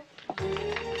 Thank you. Great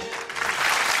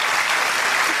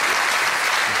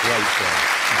film.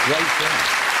 Great film.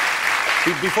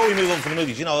 Before we move on from the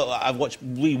movies, you know, I've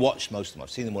rewatched most of them.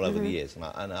 I've seen them all over the years, and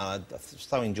I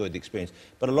so enjoyed the experience.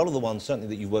 But a lot of the ones, certainly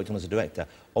that you've worked on as a director,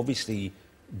 obviously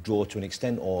draw to an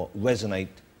extent or resonate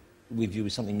with you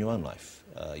with something in your own life.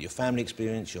 Your family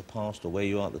experience, your past, or where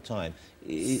you are at the time.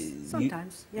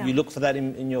 Sometimes, yeah. You look for that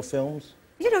in your films?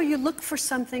 You know, you look for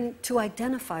something to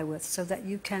identify with so that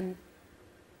you can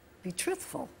be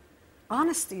truthful.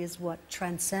 Honesty is what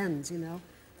transcends, you know.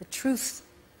 The truth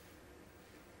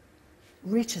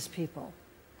reaches people.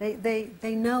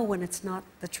 They know when it's not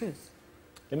the truth.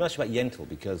 Let me ask you about Yentl,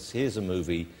 because here's a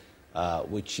movie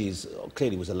which is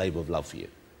clearly was a labour of love for you.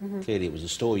 Clearly it was a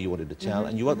story you wanted to tell,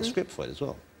 and you wrote the script for it as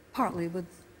well. Partly with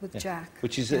Jack.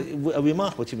 Which is a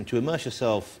remarkable achievement, to immerse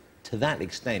yourself to that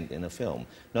extent in a film.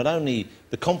 Not only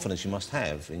the confidence you must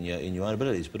have in your own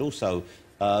abilities, but also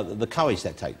the courage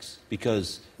that takes,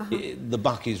 because the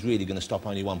buck is really going to stop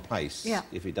only one place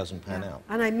if it doesn't pan out.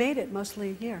 And I made it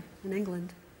mostly here in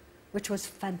England, which was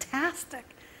fantastic.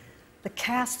 The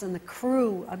cast and the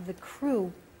crew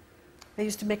they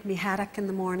used to make me haddock in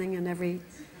the morning, and every,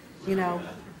 you know,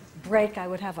 break I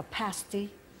would have a pasty.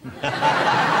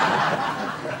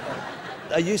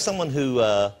 Are you someone who,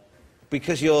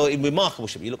 because you're in remarkable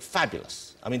shape, you look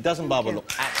fabulous. I mean, doesn't Barbra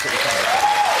look absolutely fabulous?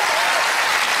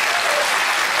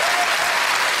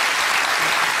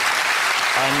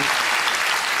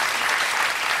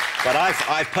 But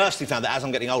I personally found that as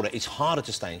I'm getting older, it's harder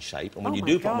to stay in shape, and when you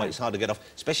do put on weight, it's hard to get off,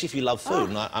 especially if you love food,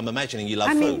 and I'm imagining you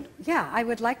love food. I mean, yeah, I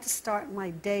would like to start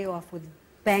my day off with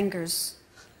bangers,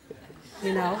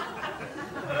 you know.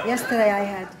 Yesterday I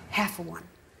had half a one.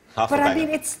 But I mean,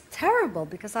 it's terrible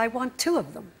because I want 2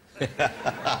 of them.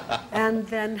 And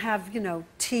then have, you know,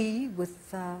 tea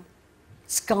with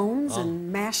scones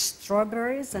and mashed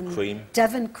strawberries and cream.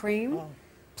 Devon cream.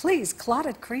 Please,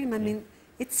 clotted cream. I mean,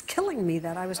 it's killing me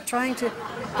that I was trying to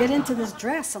get into this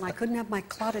dress and I couldn't have my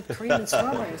clotted cream and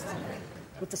strawberries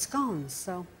with the scones,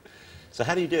 so. So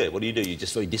how do you do it? What do? You're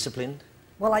just very disciplined?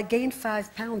 Well, I gained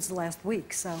 5 pounds the last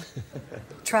week, so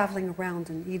traveling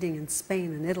around and eating in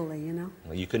Spain and Italy, you know.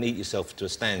 Well, you can eat yourself to a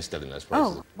standstill in those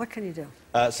places. Oh, what can you do?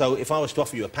 So if I was to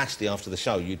offer you a pasty after the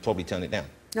show, you'd probably turn it down?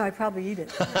 No, I'd probably eat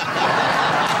it.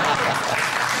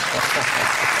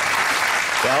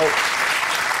 Well,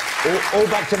 all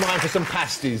back to mine for some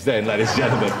pasties then, ladies and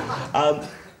gentlemen.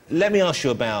 Let me ask you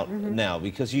about now,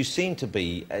 because you seem to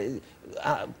be...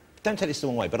 don't take this the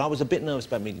wrong way, but I was a bit nervous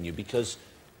about meeting you because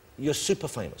you're super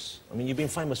famous. I mean, you've been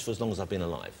famous for as long as I've been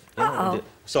alive. You know,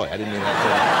 sorry, I didn't mean that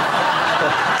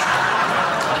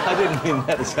to... I didn't mean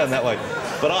that to sound that way.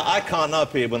 But I can't know a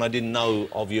period when I didn't know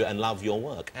of you and love your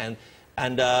work. And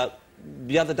the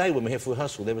other day when we were here for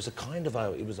rehearsal, there was a kind of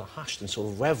it was a hushed and sort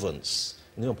of reverence.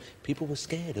 You know, people were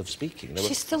scared of speaking.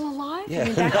 She's still alive? Yeah. I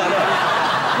mean,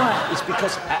 what? It's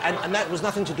because, and that was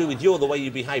nothing to do with you or the way you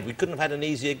behaved. We couldn't have had an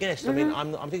easier guest. I mean,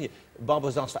 I'm thinking,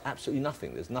 Barbara's asked for absolutely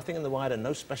nothing. There's nothing in the rider,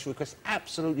 no special requests,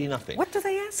 absolutely nothing. What do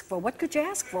they ask for? What could you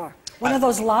ask for? One of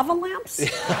those lava lamps?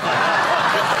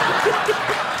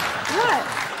 What?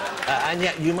 And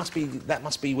yet, that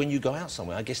must be when you go out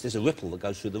somewhere. I guess there's a ripple that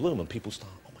goes through the room and people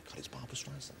start, oh my God, it's Barbra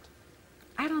Streisand.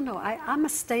 I don't know. I'm a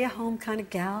stay-at-home kind of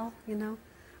gal, you know.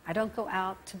 I don't go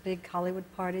out to big Hollywood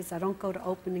parties. I don't go to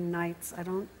opening nights. I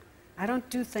don't I don't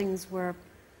do things where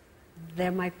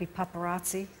there might be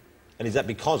paparazzi. And is that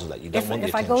because of that? You don't want the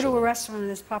If I attention? go to a restaurant and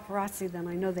there's paparazzi, then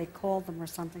I know they called them or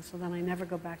something, so then I never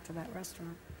go back to that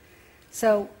restaurant.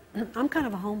 So I'm kind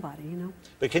of a homebody, you know.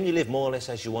 But can you live more or less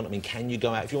as you want? I mean, can you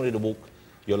go out, if you wanted to walk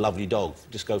your lovely dog,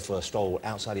 just go for a stroll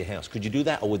outside your house, could you do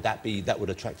that, or would that would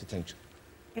attract attention?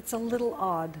 It's a little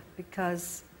odd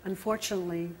because,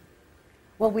 unfortunately,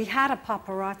 well, we had a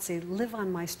paparazzi live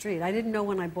on my street. I didn't know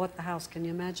when I bought the house. Can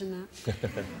you imagine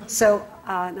that? So,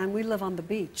 and we live on the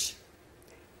beach.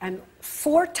 And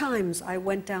 4 times I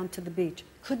went down to the beach.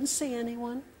 Couldn't see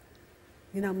anyone.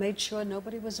 You know, made sure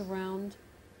nobody was around.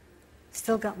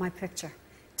 Still got my picture.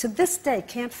 To this day,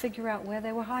 can't figure out where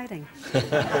they were hiding.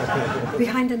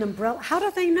 Behind an umbrella. How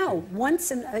do they know? Once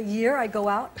in a year I go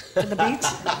out to the beach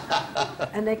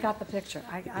and they got the picture.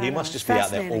 He must just be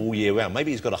out there all year round.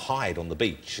 Maybe he's got to hide on the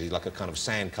beach. He's like a kind of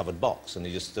sand-covered box and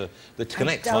he just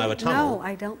connects via a tunnel. No,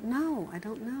 I don't know. I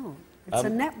don't know. It's a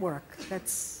network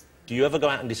that's... Do you ever go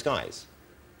out in disguise?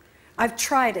 I've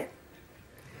tried it.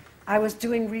 I was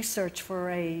doing research for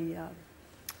a...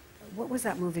 what was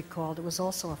that movie called? It was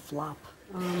also a flop.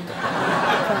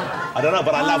 I don't know,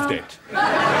 but I loved it. No,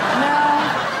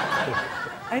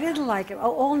 I didn't like it.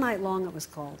 Oh, All Night Long it was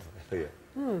called. Yeah.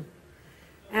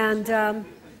 And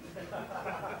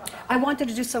I wanted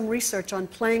to do some research on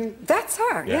playing... That's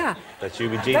her, yeah. That's you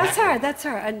with Gene That's Hackman. her, that's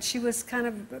her. And she was kind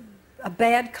of a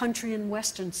bad country and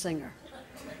western singer.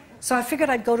 So I figured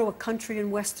I'd go to a country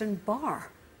and western bar.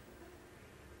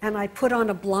 And I put on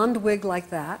a blonde wig like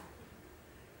that,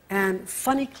 and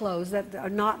funny clothes that are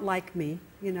not like me,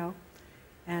 you know,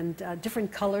 and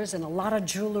different colors and a lot of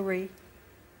jewelry.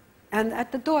 And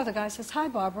at the door, the guy says, "Hi,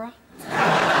 Barbara."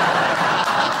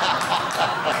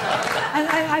 And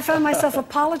I found myself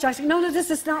apologizing. No, this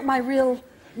is not my real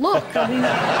look. I mean,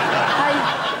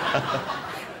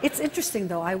 it's interesting,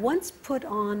 though. I once put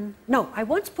on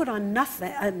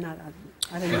nothing.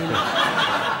 I didn't mean it.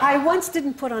 I once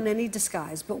didn't put on any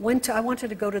disguise, but I wanted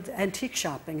to go to the antique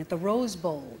shopping at the Rose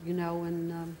Bowl, you know,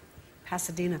 in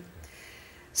Pasadena.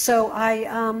 So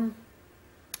I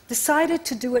decided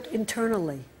to do it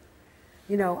internally.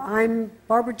 You know, I'm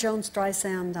Barbra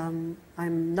Streisand.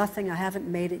 I'm nothing. I haven't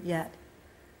made it yet,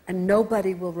 and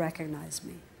nobody will recognize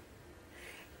me.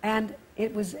 And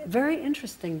it was very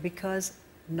interesting because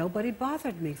nobody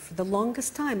bothered me for the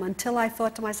longest time until I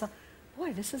thought to myself,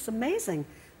 boy, this is amazing.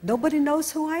 Nobody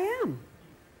knows who I am.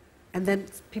 And then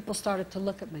people started to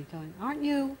look at me going, aren't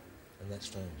you? And that's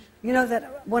strange. You know,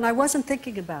 that when I wasn't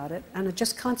thinking about it and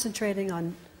just concentrating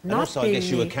on not and also, being I guess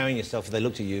you me, were carrying yourself, if they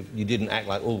looked at you, you didn't act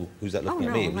like, oh, who's that looking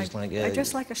at me? It was just like, yeah. I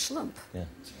dress like a schlump. Yeah.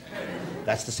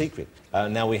 That's the secret.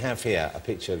 Now we have here a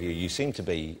picture of you. You seem to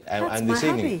be, and my this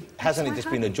evening, hobby. hasn't it That's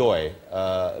just my been a hobby.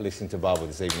 joy listening to Barbra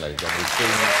this evening, ladies and gentlemen?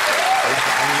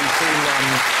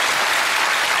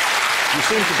 You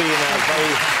seem to be in a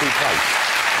very happy place.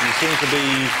 You seem to be,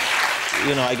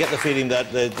 you know, I get the feeling that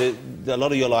a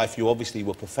lot of your life you obviously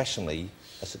were professionally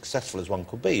as successful as one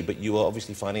could be, but you were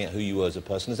obviously finding out who you were as a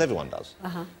person, as everyone does,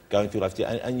 going through life.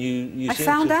 And you I seem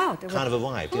found to out. kind of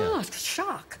arrived, yeah. Oh,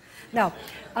 shock. No,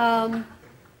 I'm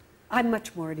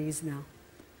much more at ease now.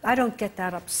 I don't get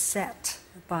that upset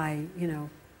by, you know,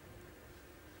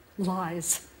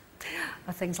 lies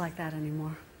or things like that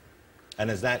anymore. And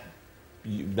is that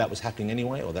was happening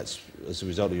anyway, or that's as a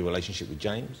result of your relationship with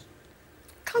James?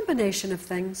 Combination of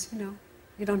things, you know.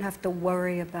 You don't have to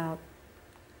worry about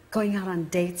going out on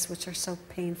dates, which are so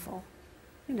painful.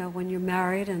 You know, when you're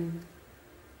married and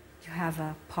you have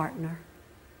a partner,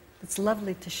 it's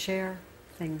lovely to share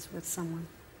things with someone,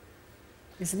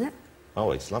 isn't it?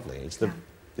 Oh, it's lovely. It's the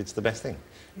best thing.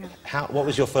 Yeah. What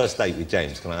was your first date with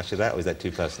James? Can I ask you that, or is that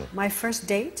too personal? My first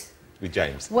date? With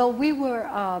James? Well, we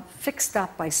were fixed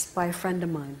up by a friend of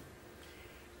mine.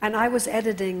 And I was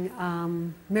editing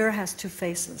Mirror Has Two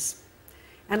Faces.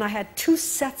 And I had 2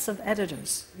 sets of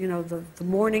editors, you know, the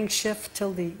morning shift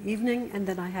till the evening, and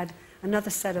then I had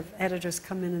another set of editors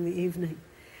come in the evening,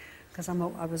 because I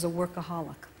was a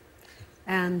workaholic.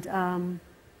 And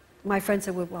my friend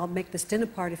said, well, I'll make this dinner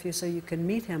party for you so you can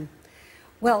meet him.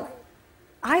 Well,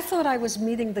 I thought I was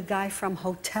meeting the guy from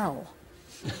Hotel.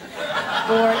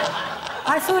 Or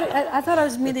I thought I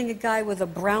was meeting a guy with a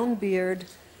brown beard,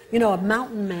 you know, a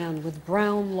mountain man with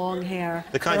brown, long hair.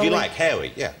 The kind you like,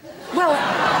 hairy, yeah. Well,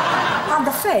 on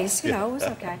the face, you know, it was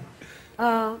okay.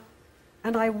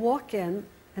 And I walk in,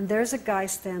 and there's a guy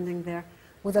standing there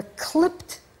with a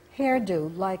clipped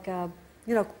hairdo, like a,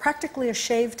 you know, practically a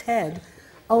shaved head,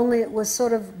 only it was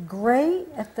sort of gray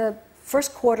at the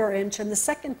first 1/4 inch, and the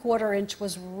second 1/4 inch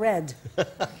was red.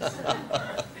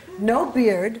 No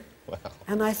beard. Wow.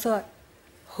 And I thought,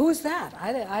 who's that?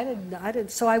 I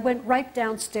didn't. So I went right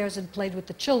downstairs and played with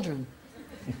the children.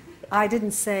 I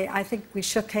didn't say, I think we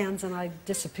shook hands and I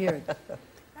disappeared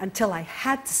until I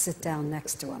had to sit down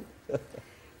next to him.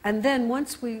 And then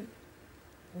once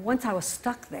I was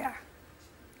stuck there,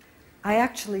 I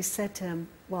actually said to him,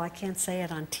 well, I can't say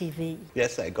it on TV.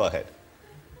 Yes, go ahead.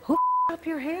 Who up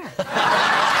your hair?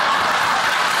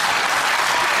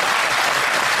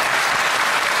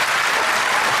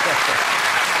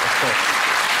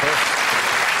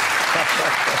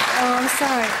 Oh, I'm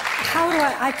sorry. How do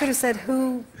I could have said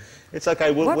who... It's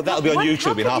okay, that'll be on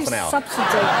YouTube in half an hour. Substitute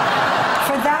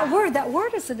for that word? That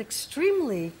word is an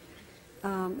extremely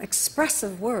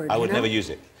expressive word. I would never use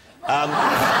it.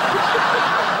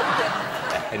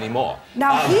 Anymore.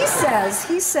 Now, he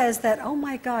says that, oh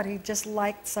my God, he just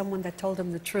liked someone that told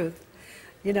him the truth.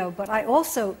 You know, but I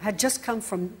also had just come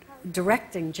from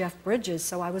directing Jeff Bridges,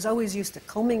 so I was always used to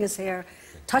combing his hair,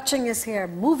 touching his hair,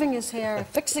 moving his hair,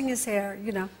 fixing his hair,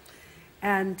 you know.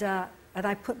 And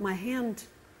I put my hand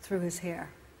through his hair.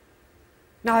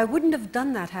 Now, I wouldn't have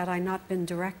done that had I not been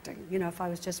directing, you know, if I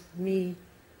was just me,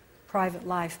 private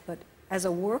life. But as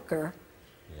a worker,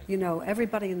 you know,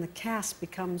 everybody in the cast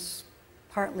becomes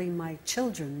partly my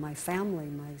children, my family,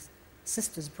 my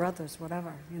sisters, brothers,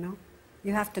 whatever, you know.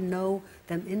 You have to know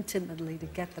them intimately to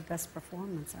get the best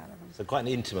performance out of them. So quite an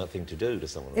intimate thing to do to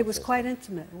someone. It was quite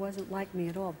intimate. It wasn't like me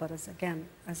at all, but as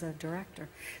a director.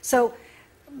 So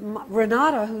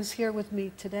Renata, who's here with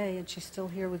me today, and she's still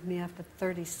here with me after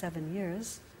 37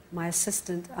 years, my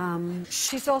assistant,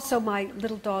 she's also my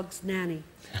little dog's nanny.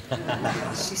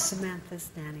 She's Samantha's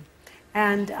nanny.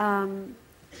 And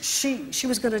she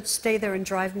was going to stay there and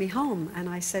drive me home. And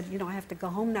I said, you know, I have to go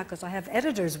home now because I have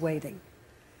editors waiting.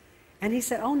 And he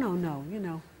said, oh, no, you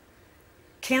know,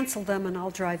 cancel them and I'll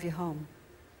drive you home.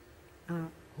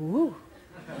 Ooh.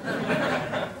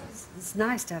 It's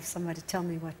nice to have somebody tell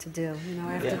me what to do, you know,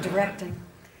 after directing.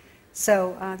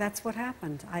 So that's what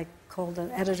happened. I called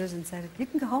the editors and said, you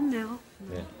can go home now.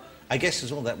 Yeah. I guess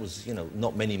as well, that was, you know,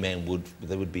 not many men would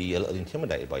be a little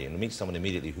intimidated by you. And to meet someone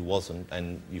immediately who wasn't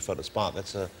and you felt a spark,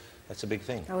 that's a big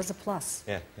thing. That was a plus.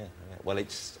 Yeah. Well,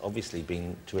 it's obviously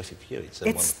been terrific for you. It's a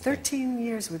it's wonderful 13 thing.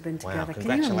 years we've been together. Wow, Can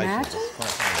congratulations. you imagine? It's quite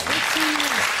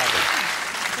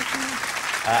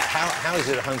how is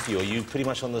it at home for you? Are you pretty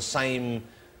much on the same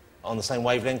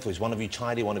wavelength, or is one of you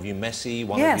tidy, one of you messy,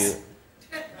 one of you...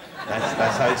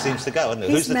 That's how it seems to go, isn't it?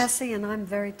 He's messy and I'm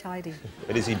very tidy.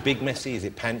 But is he big messy? Is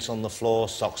it pants on the floor,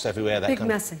 socks everywhere? That Big kind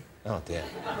messy. Oh, dear.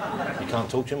 You can't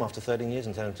talk to him after 13 years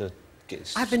and tell him to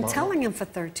get I've been telling him for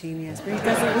 13 years, but he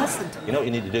doesn't listen to me. You know what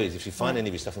you need to do is, if you find any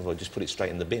of your stuff on the floor, just put it straight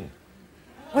in the bin.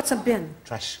 What's a bin?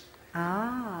 Trash.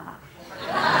 Ah.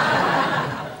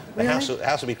 The Really?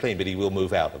 house will be clean, but he will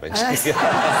move out eventually.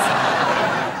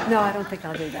 No, I don't think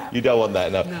I'll do that. You don't want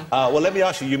that, no. No. Well, let me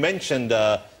ask you, you mentioned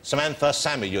Samantha,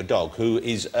 Sammy, your dog, who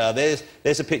is...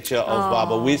 there's a picture of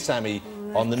Barbra with Sammy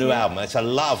on the new album. It's a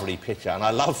lovely picture, and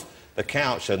I love the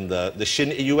couch and the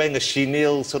are you wearing a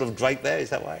chenille sort of drape there, is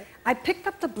that right? I picked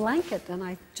up the blanket and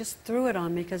I just threw it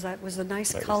on me because it was a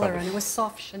nice color and it was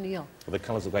soft chenille. Well, the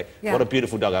colours are great. Yeah. What a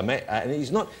beautiful dog. I met... and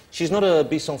she's not a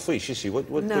Bisson Friche, is she? What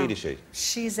breed is she?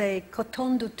 She's a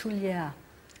Coton de Tulier.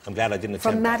 I'm glad I didn't attempt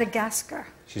From that. Madagascar.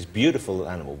 She's a beautiful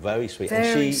animal, very sweet.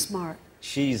 Very and smart.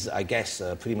 She's, I guess,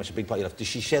 pretty much a big part of your life. Does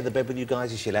she share the bed with you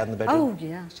guys? Is she allowed in the bedroom? Oh,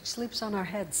 yeah. She sleeps on our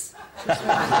heads.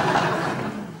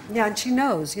 Yeah, and she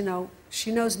knows, you know,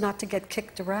 she knows not to get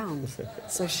kicked around.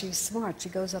 So she's smart. She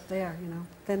goes up there, you know.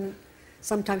 Then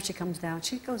sometimes she comes down.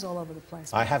 She goes all over the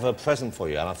place. I have a present for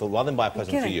you, and I thought, rather than buy a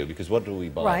present for you, because what do we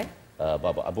buy? Right.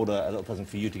 Barbara, I bought a little present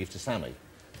for you to give to Sammy.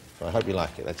 So I hope you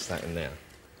like it. That's that in there.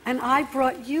 And I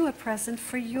brought you a present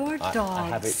for your dogs. I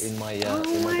have it in my oh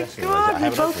my dressing room. God,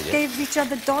 we both gave each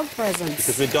other dog presents.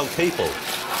 Because we're dog people.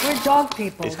 We're dog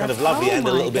people. It's kind of lovely and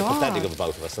a little bit pathetic of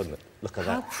both of us, isn't it? Look at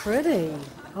that. How pretty.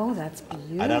 Oh, that's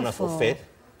beautiful. I don't know if it'll fit.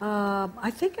 I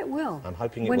think it will. I'm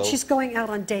hoping it when will. she's going out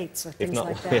on dates or things not,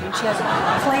 like that. When she has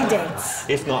play dates.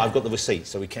 If not, I've got the receipt,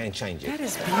 so we can change it. That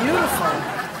is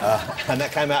beautiful. And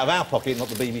that came out of our pocket, not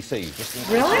the BBC. Just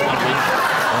in Really? All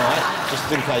right,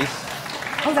 just in case.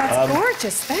 Oh, that's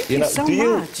gorgeous. Thank you so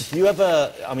much. Do you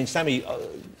ever... I mean, Sammy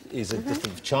is just a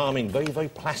charming, very, very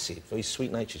placid, very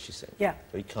sweet-natured, she said. Yeah.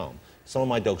 Very calm. Some of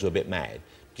my dogs are a bit mad.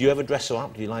 Do you ever dress her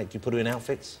up? Do you put her in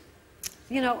outfits?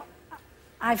 You know,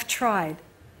 I've tried,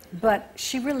 but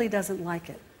she really doesn't like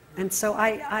it. And so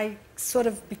I sort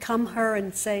of become her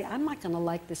and say, I'm not going to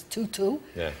like this tutu.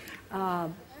 Yeah.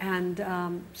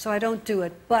 So I don't do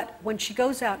it. But when she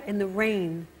goes out in the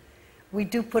rain, we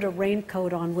do put a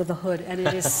raincoat on with a hood, and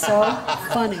it is so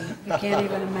funny. You can't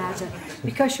even imagine.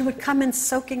 Because she would come in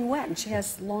soaking wet, and she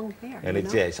has long hair. And you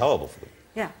it's, know? yeah, it's horrible for them.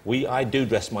 Yeah. I do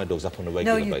dress my dogs up on a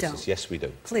regular No, you basis. don't. Yes, we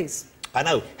do. Please. I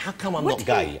know. How come I'm What not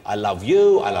do you- gay? I love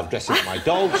you. I love dressing up my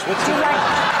dogs. What's Do you like,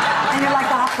 and you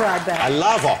like opera, I bet. I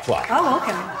love opera. Oh,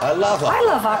 okay. I love opera. I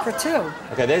love opera, too.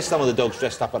 Okay, there's some of the dogs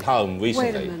dressed up at home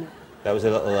recently. Wait a minute. That was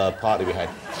a little party we had.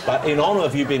 But in honour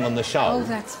of you being on the show, Oh,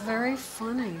 that's very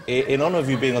funny. in honour of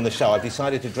you being on the show, I've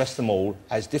decided to dress them all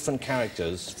as different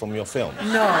characters from your film.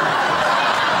 No. Now,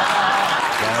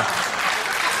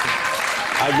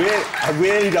 I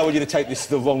really don't want you to take this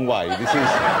the wrong way.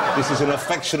 This is an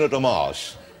affectionate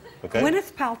homage. Okay?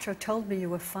 Gwyneth Paltrow told me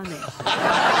you were funny.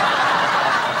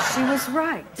 She was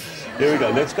right. Here we go.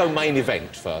 Let's go main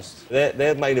event first.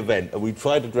 Their main event. We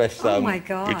tried to dress. Oh my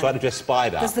God. We tried to dress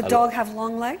Spider. Does the dog have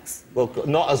long legs? Well,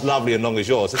 not as lovely and long as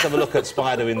yours. Let's have a look at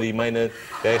Spider in the main. There's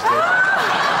Oh,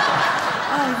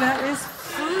 that is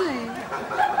funny.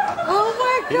 Oh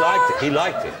my God. He liked it. He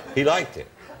liked it. He liked it.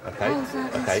 Okay. Oh,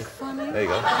 that is okay. funny. There you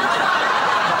go.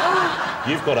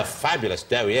 You've got a fabulous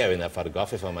derriere in that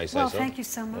photograph, if I may say Well, so. thank you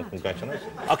so Well, much.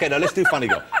 congratulations. Okay, now let's do Funny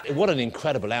Girl. What an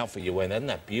incredible outfit you're wearing. Isn't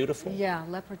that beautiful? Yeah,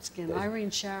 leopard skin.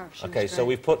 Irene Sharaff. She Okay, was so great.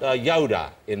 we've put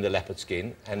Yoda in the leopard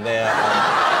skin, and they're...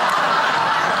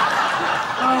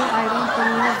 Oh, I don't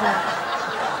believe that.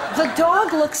 The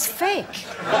dog looks fake.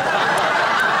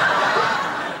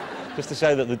 just to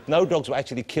show that no dogs were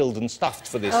actually killed and stuffed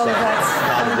for this Oh, that's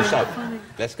part of the show. funny.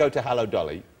 Let's go to Hello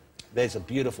Dolly. There's a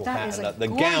beautiful That hat, is and a the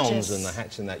gowns gorgeous and the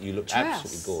hats and that, you look dress.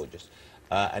 absolutely gorgeous.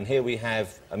 And here we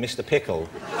have Mr. Pickle.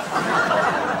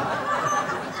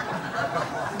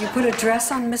 You put a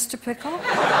dress on Mr. Pickle?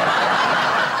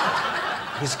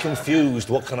 He's confused,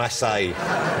 what can I say?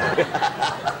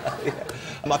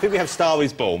 I think we have Star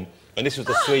is Born, and this was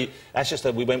the sweet... That's just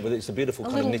that we went with it. It's a beautiful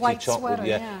kind of little knitted white top. sweater,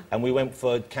 yeah. And we went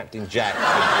for Captain Jack. Oh,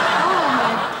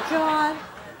 my God.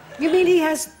 You mean he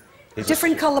has He's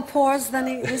different colour paws than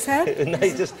his head? No,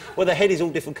 well, the head is all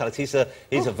different colours. He's a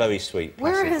very sweet.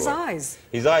 Where are classic his boy. eyes?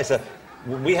 His eyes are...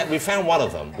 We found one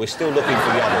of them. We're still looking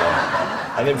for the other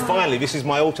one. And then finally, this is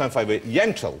my all-time favourite,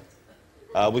 Yentl,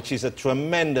 which is a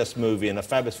tremendous movie and a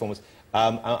fabulous performance.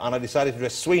 And I decided to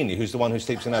dress Sweeney, who's the one who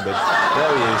sleeps in our bed.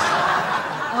 There he is.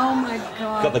 Oh, my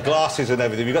God. Got the glasses and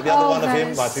everything. You got the other one of that him?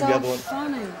 is I think so the other one.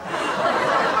 funny.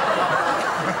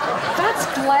 That's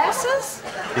glasses?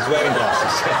 He's wearing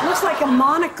glasses. Looks like a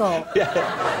monocle. Yeah,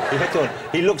 he had to.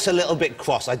 He looks a little bit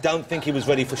cross. I don't think he was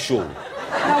ready for shul. No, wait.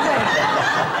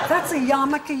 That's a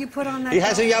yarmulke you put on that He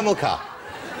has a dog? yarmulke.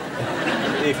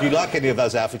 If you like any of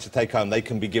those outfits to take home, they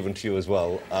can be given to you as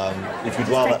well. If you'd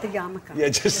Just rather... take the yarmulke. Yeah,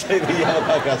 just take the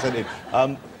yarmulke I sent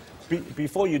in.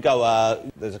 Before you go,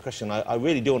 there's a question I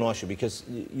really do want to ask you, because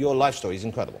your life story is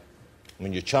incredible. I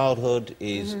mean, your childhood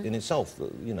is, in itself,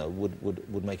 you know,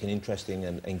 would make an interesting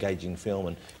and engaging film,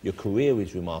 and your career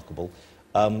is remarkable.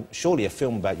 Surely a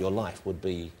film about your life would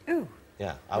be... Ooh.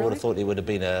 Yeah, I would have thought it would have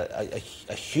been a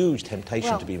huge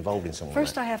temptation Well, to be involved in something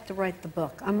First, like I have to write the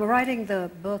book. I'm writing the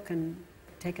book and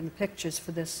taking the pictures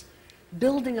for this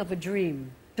building of a dream,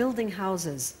 building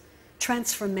houses,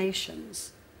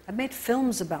 transformations. I've made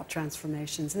films about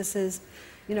transformations. This is,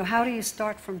 you know, how do you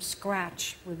start from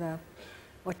scratch with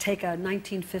or take a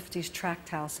 1950s tract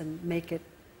house and make it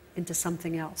into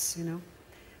something else, you know?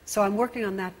 So I'm working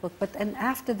on that book. And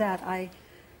after that,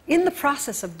 in the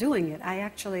process of doing it, I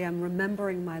actually am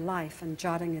remembering my life and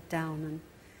jotting it down. And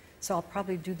so I'll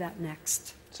probably do that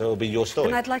next. So it'll be your story.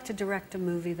 And I'd like to direct a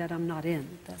movie that I'm not in.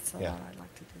 That's a Yeah. lot I'd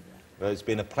like to do that. Well, it's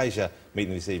been a pleasure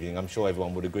meeting this evening. I'm sure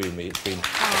everyone would agree with me. It's been a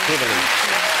privilege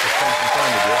to spend some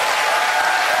time with you.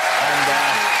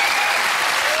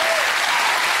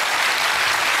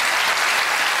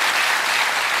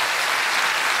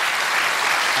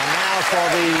 And now for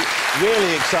the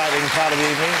really exciting part of the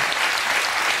evening.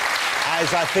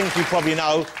 As I think you probably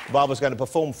know, Barbara's going to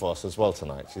perform for us as well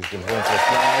tonight. She's going to perform for us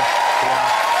live here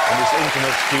in this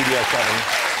intimate studio setting.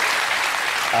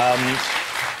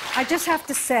 I just have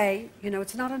to say, you know,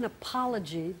 it's not an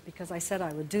apology because I said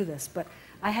I would do this, but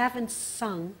I haven't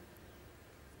sung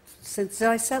since, did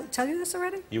I tell you this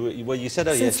already? Well, you said,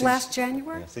 oh, Since yes. last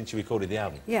January? Yeah, since you recorded the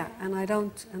album. Yeah, and I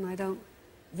don't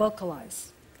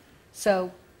vocalize.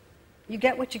 So, you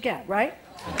get what you get, right?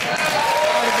 Part of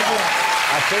the deal.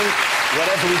 I think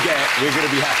whatever we get, we're going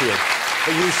to be happy with.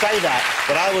 But you say that,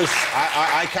 but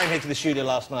I came here to the studio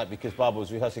last night because Barbara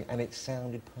was rehearsing, and it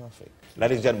sounded perfect.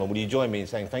 Ladies and gentlemen, will you join me in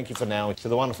saying thank you for now to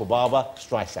the wonderful Barbra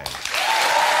Streisand.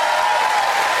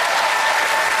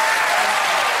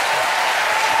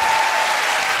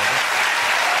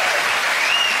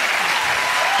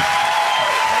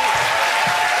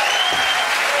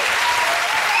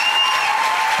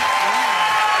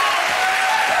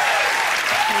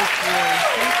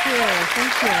 you.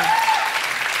 Thank you.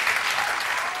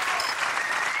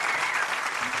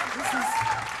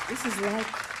 This is like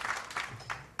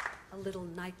a little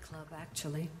nightclub,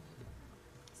 actually.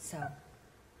 So.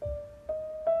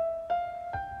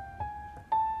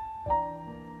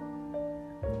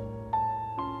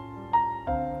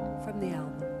 From the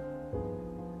album.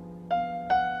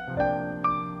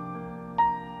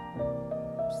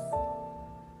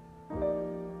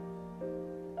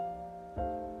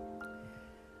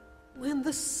 When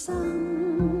the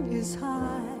sun is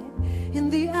high in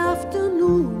the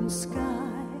afternoon sky,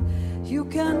 you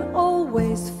can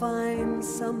always find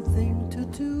something to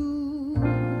do.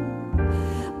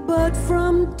 But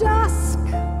from dusk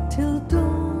till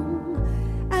dawn,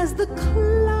 as the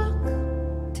clock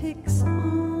ticks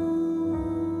on,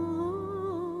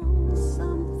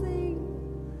 something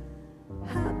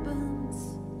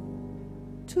happens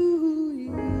to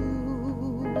you.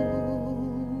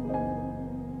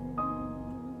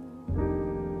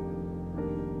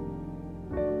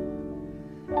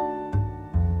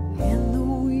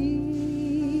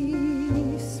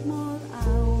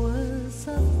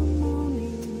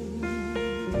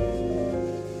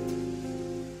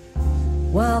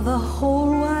 While the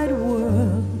whole wide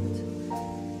world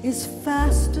is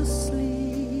fast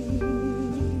asleep,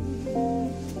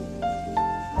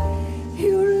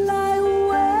 you lie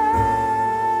awake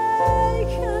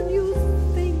and you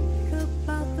think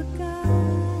about the guy,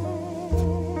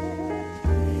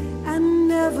 and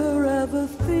never ever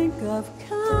think of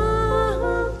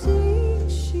counting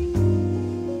sheep.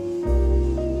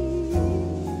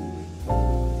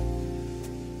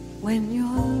 When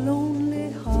you're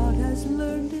lonely heart has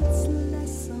learned its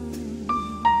lesson,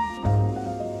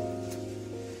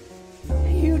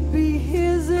 you'd be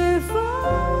his if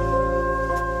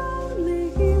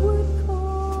only he would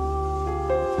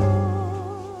call.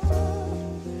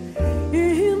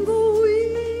 In the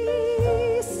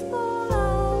wee small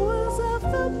hours of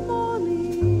the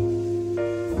morning,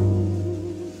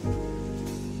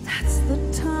 that's the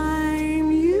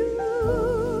time you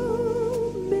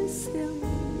miss him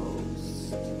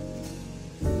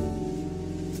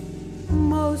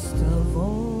most of all.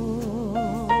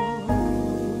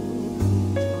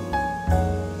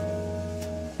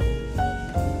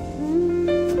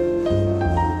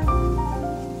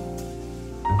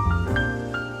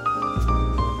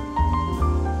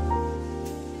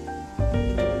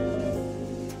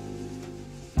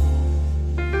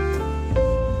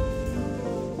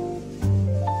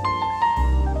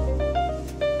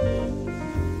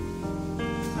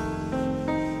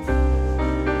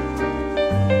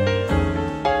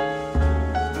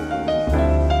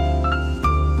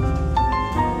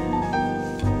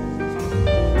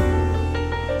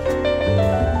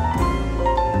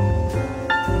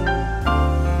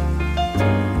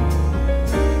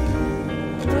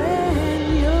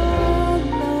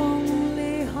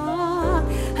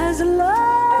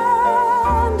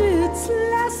 Learned its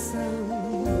lesson,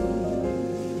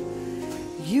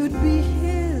 you'd be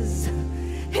his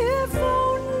if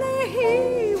only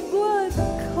he would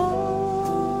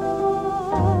call.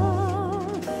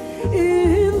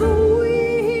 In the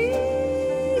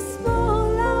wee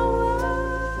small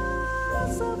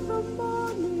hours of the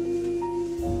morning,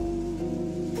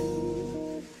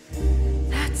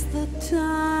 that's the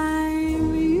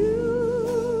time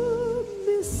you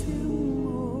miss him.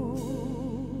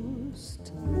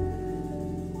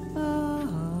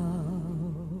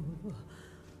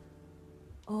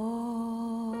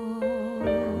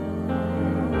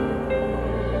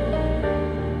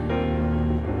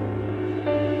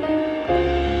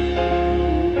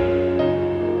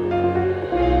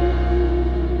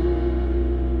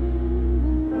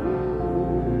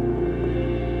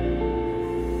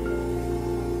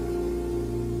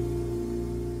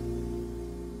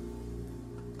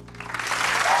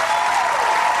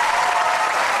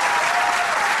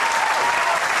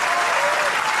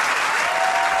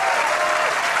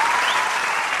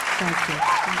 Thank you.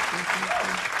 Thank you. Thank you.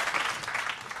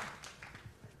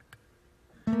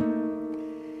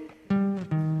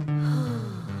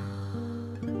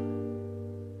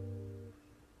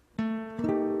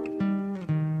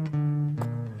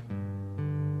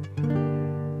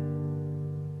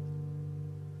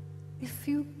 If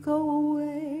you go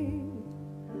away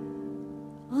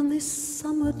on this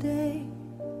summer day,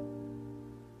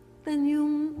 then you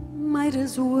might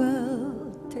as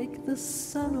well take the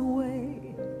sun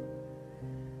away.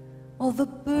 All the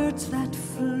birds that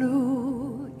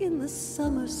flew in the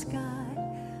summer sky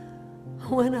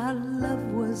when our love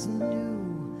was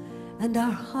new and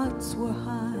our hearts were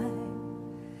high,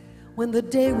 when the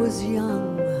day was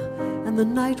young and the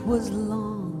night was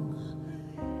long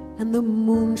and the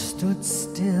moon stood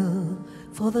still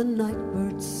for the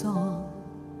nightbird's song.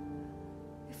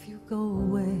 If you go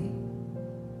away,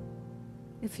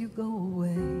 if you go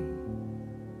away,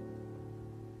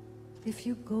 if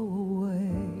you go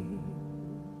away.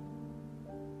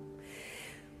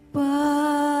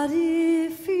 But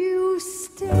if you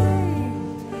stay,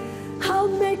 I'll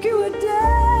make you a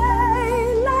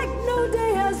day like no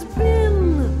day has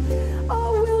been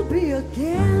or will be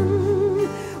again.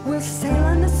 We'll sail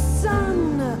on the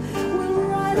sun, we'll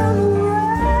ride on the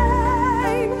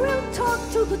rain, we'll talk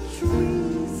to the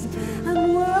trees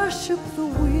and worship the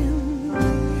wind.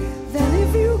 Then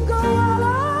if you go,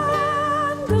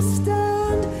 I'll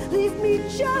understand. Leave me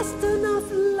just enough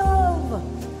love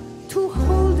to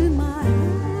hold in my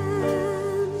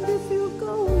hand. If you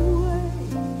go away,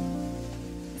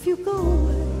 if you go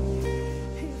away,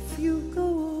 if you go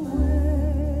away,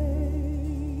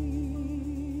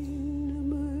 ne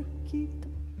me quitte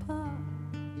pas.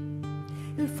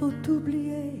 Il faut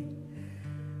oublier,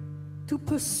 tout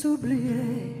peut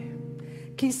s'oublier,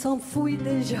 qui s'enfuit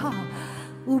déjà.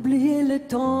 Oublier le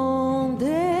temps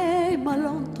des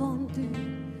malentendus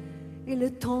et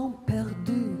le temps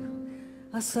perdu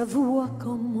à savoir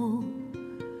comment.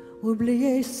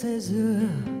 Oublier ces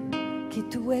heures qui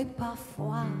tuaient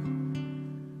parfois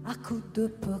à coups de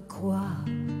pourquoi.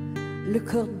 Le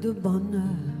cœur de bonheur,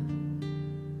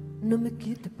 ne me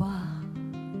quitte pas,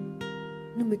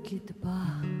 ne me quitte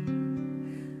pas,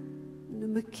 ne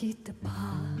me quitte pas,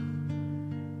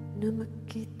 ne me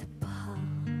quitte pas.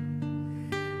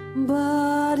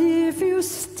 But if you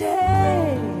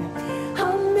stay,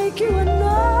 I'll make you a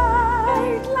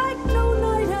night like no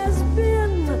night has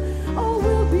been or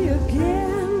will be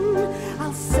again.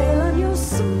 I'll sail on your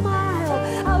smile,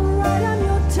 I'll ride on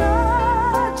your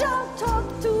touch, I'll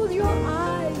talk to your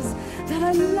eyes that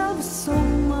I love so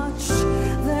much.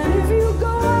 That if you go,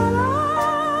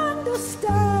 I'll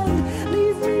understand.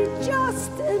 Leave me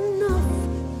just enough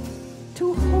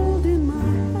to hold in my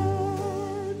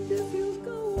hand. If you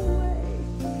go away,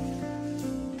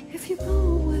 if you go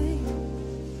away,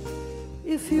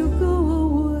 if you go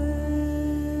away,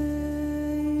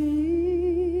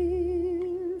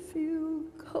 if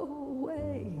you go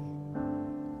away,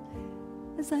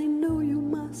 as I know you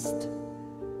must,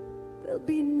 there'll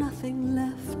be nothing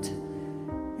left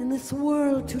in this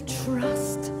world to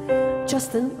trust.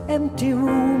 Just an empty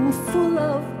room full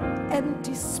of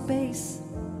empty space,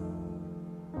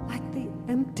 like the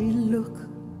empty look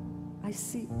I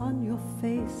see on your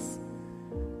face.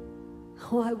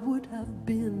 Oh, I would have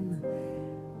been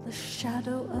the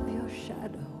shadow of your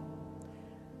shadow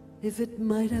if it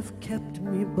might have kept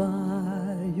me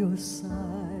by your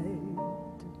side.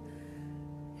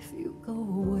 If you go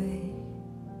away,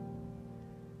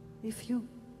 if you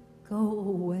go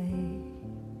away,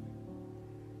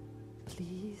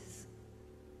 please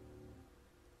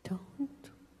don't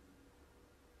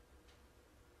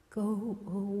go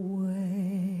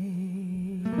away.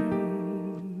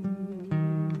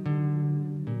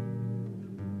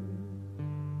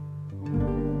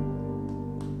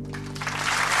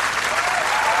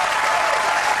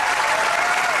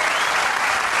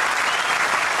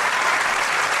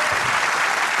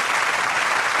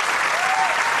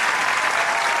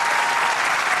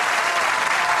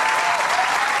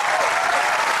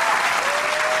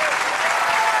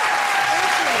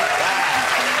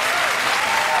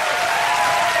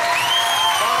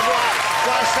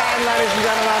 Ladies and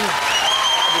gentlemen,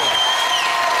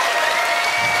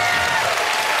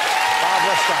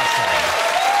 Barbra Streisand.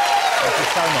 Thank you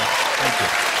so much. Thank you.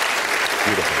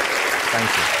 Beautiful. Thank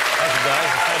you. Thank you, guys.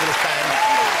 A fabulous band.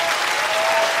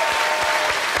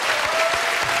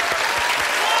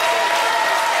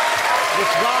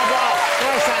 It's Barbra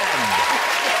Streisand.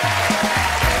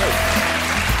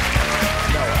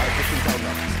 No, I've just been told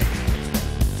that.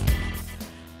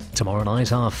 Tomorrow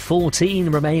night, our 14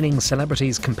 remaining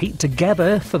celebrities compete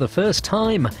together for the first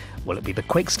time. Will it be the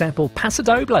Quick Step or Paso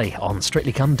Doble on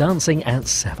Strictly Come Dancing at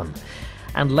 7?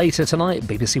 And later tonight,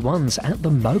 BBC One's At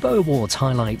the Mobo Awards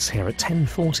highlights here at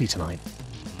 10:40 tonight.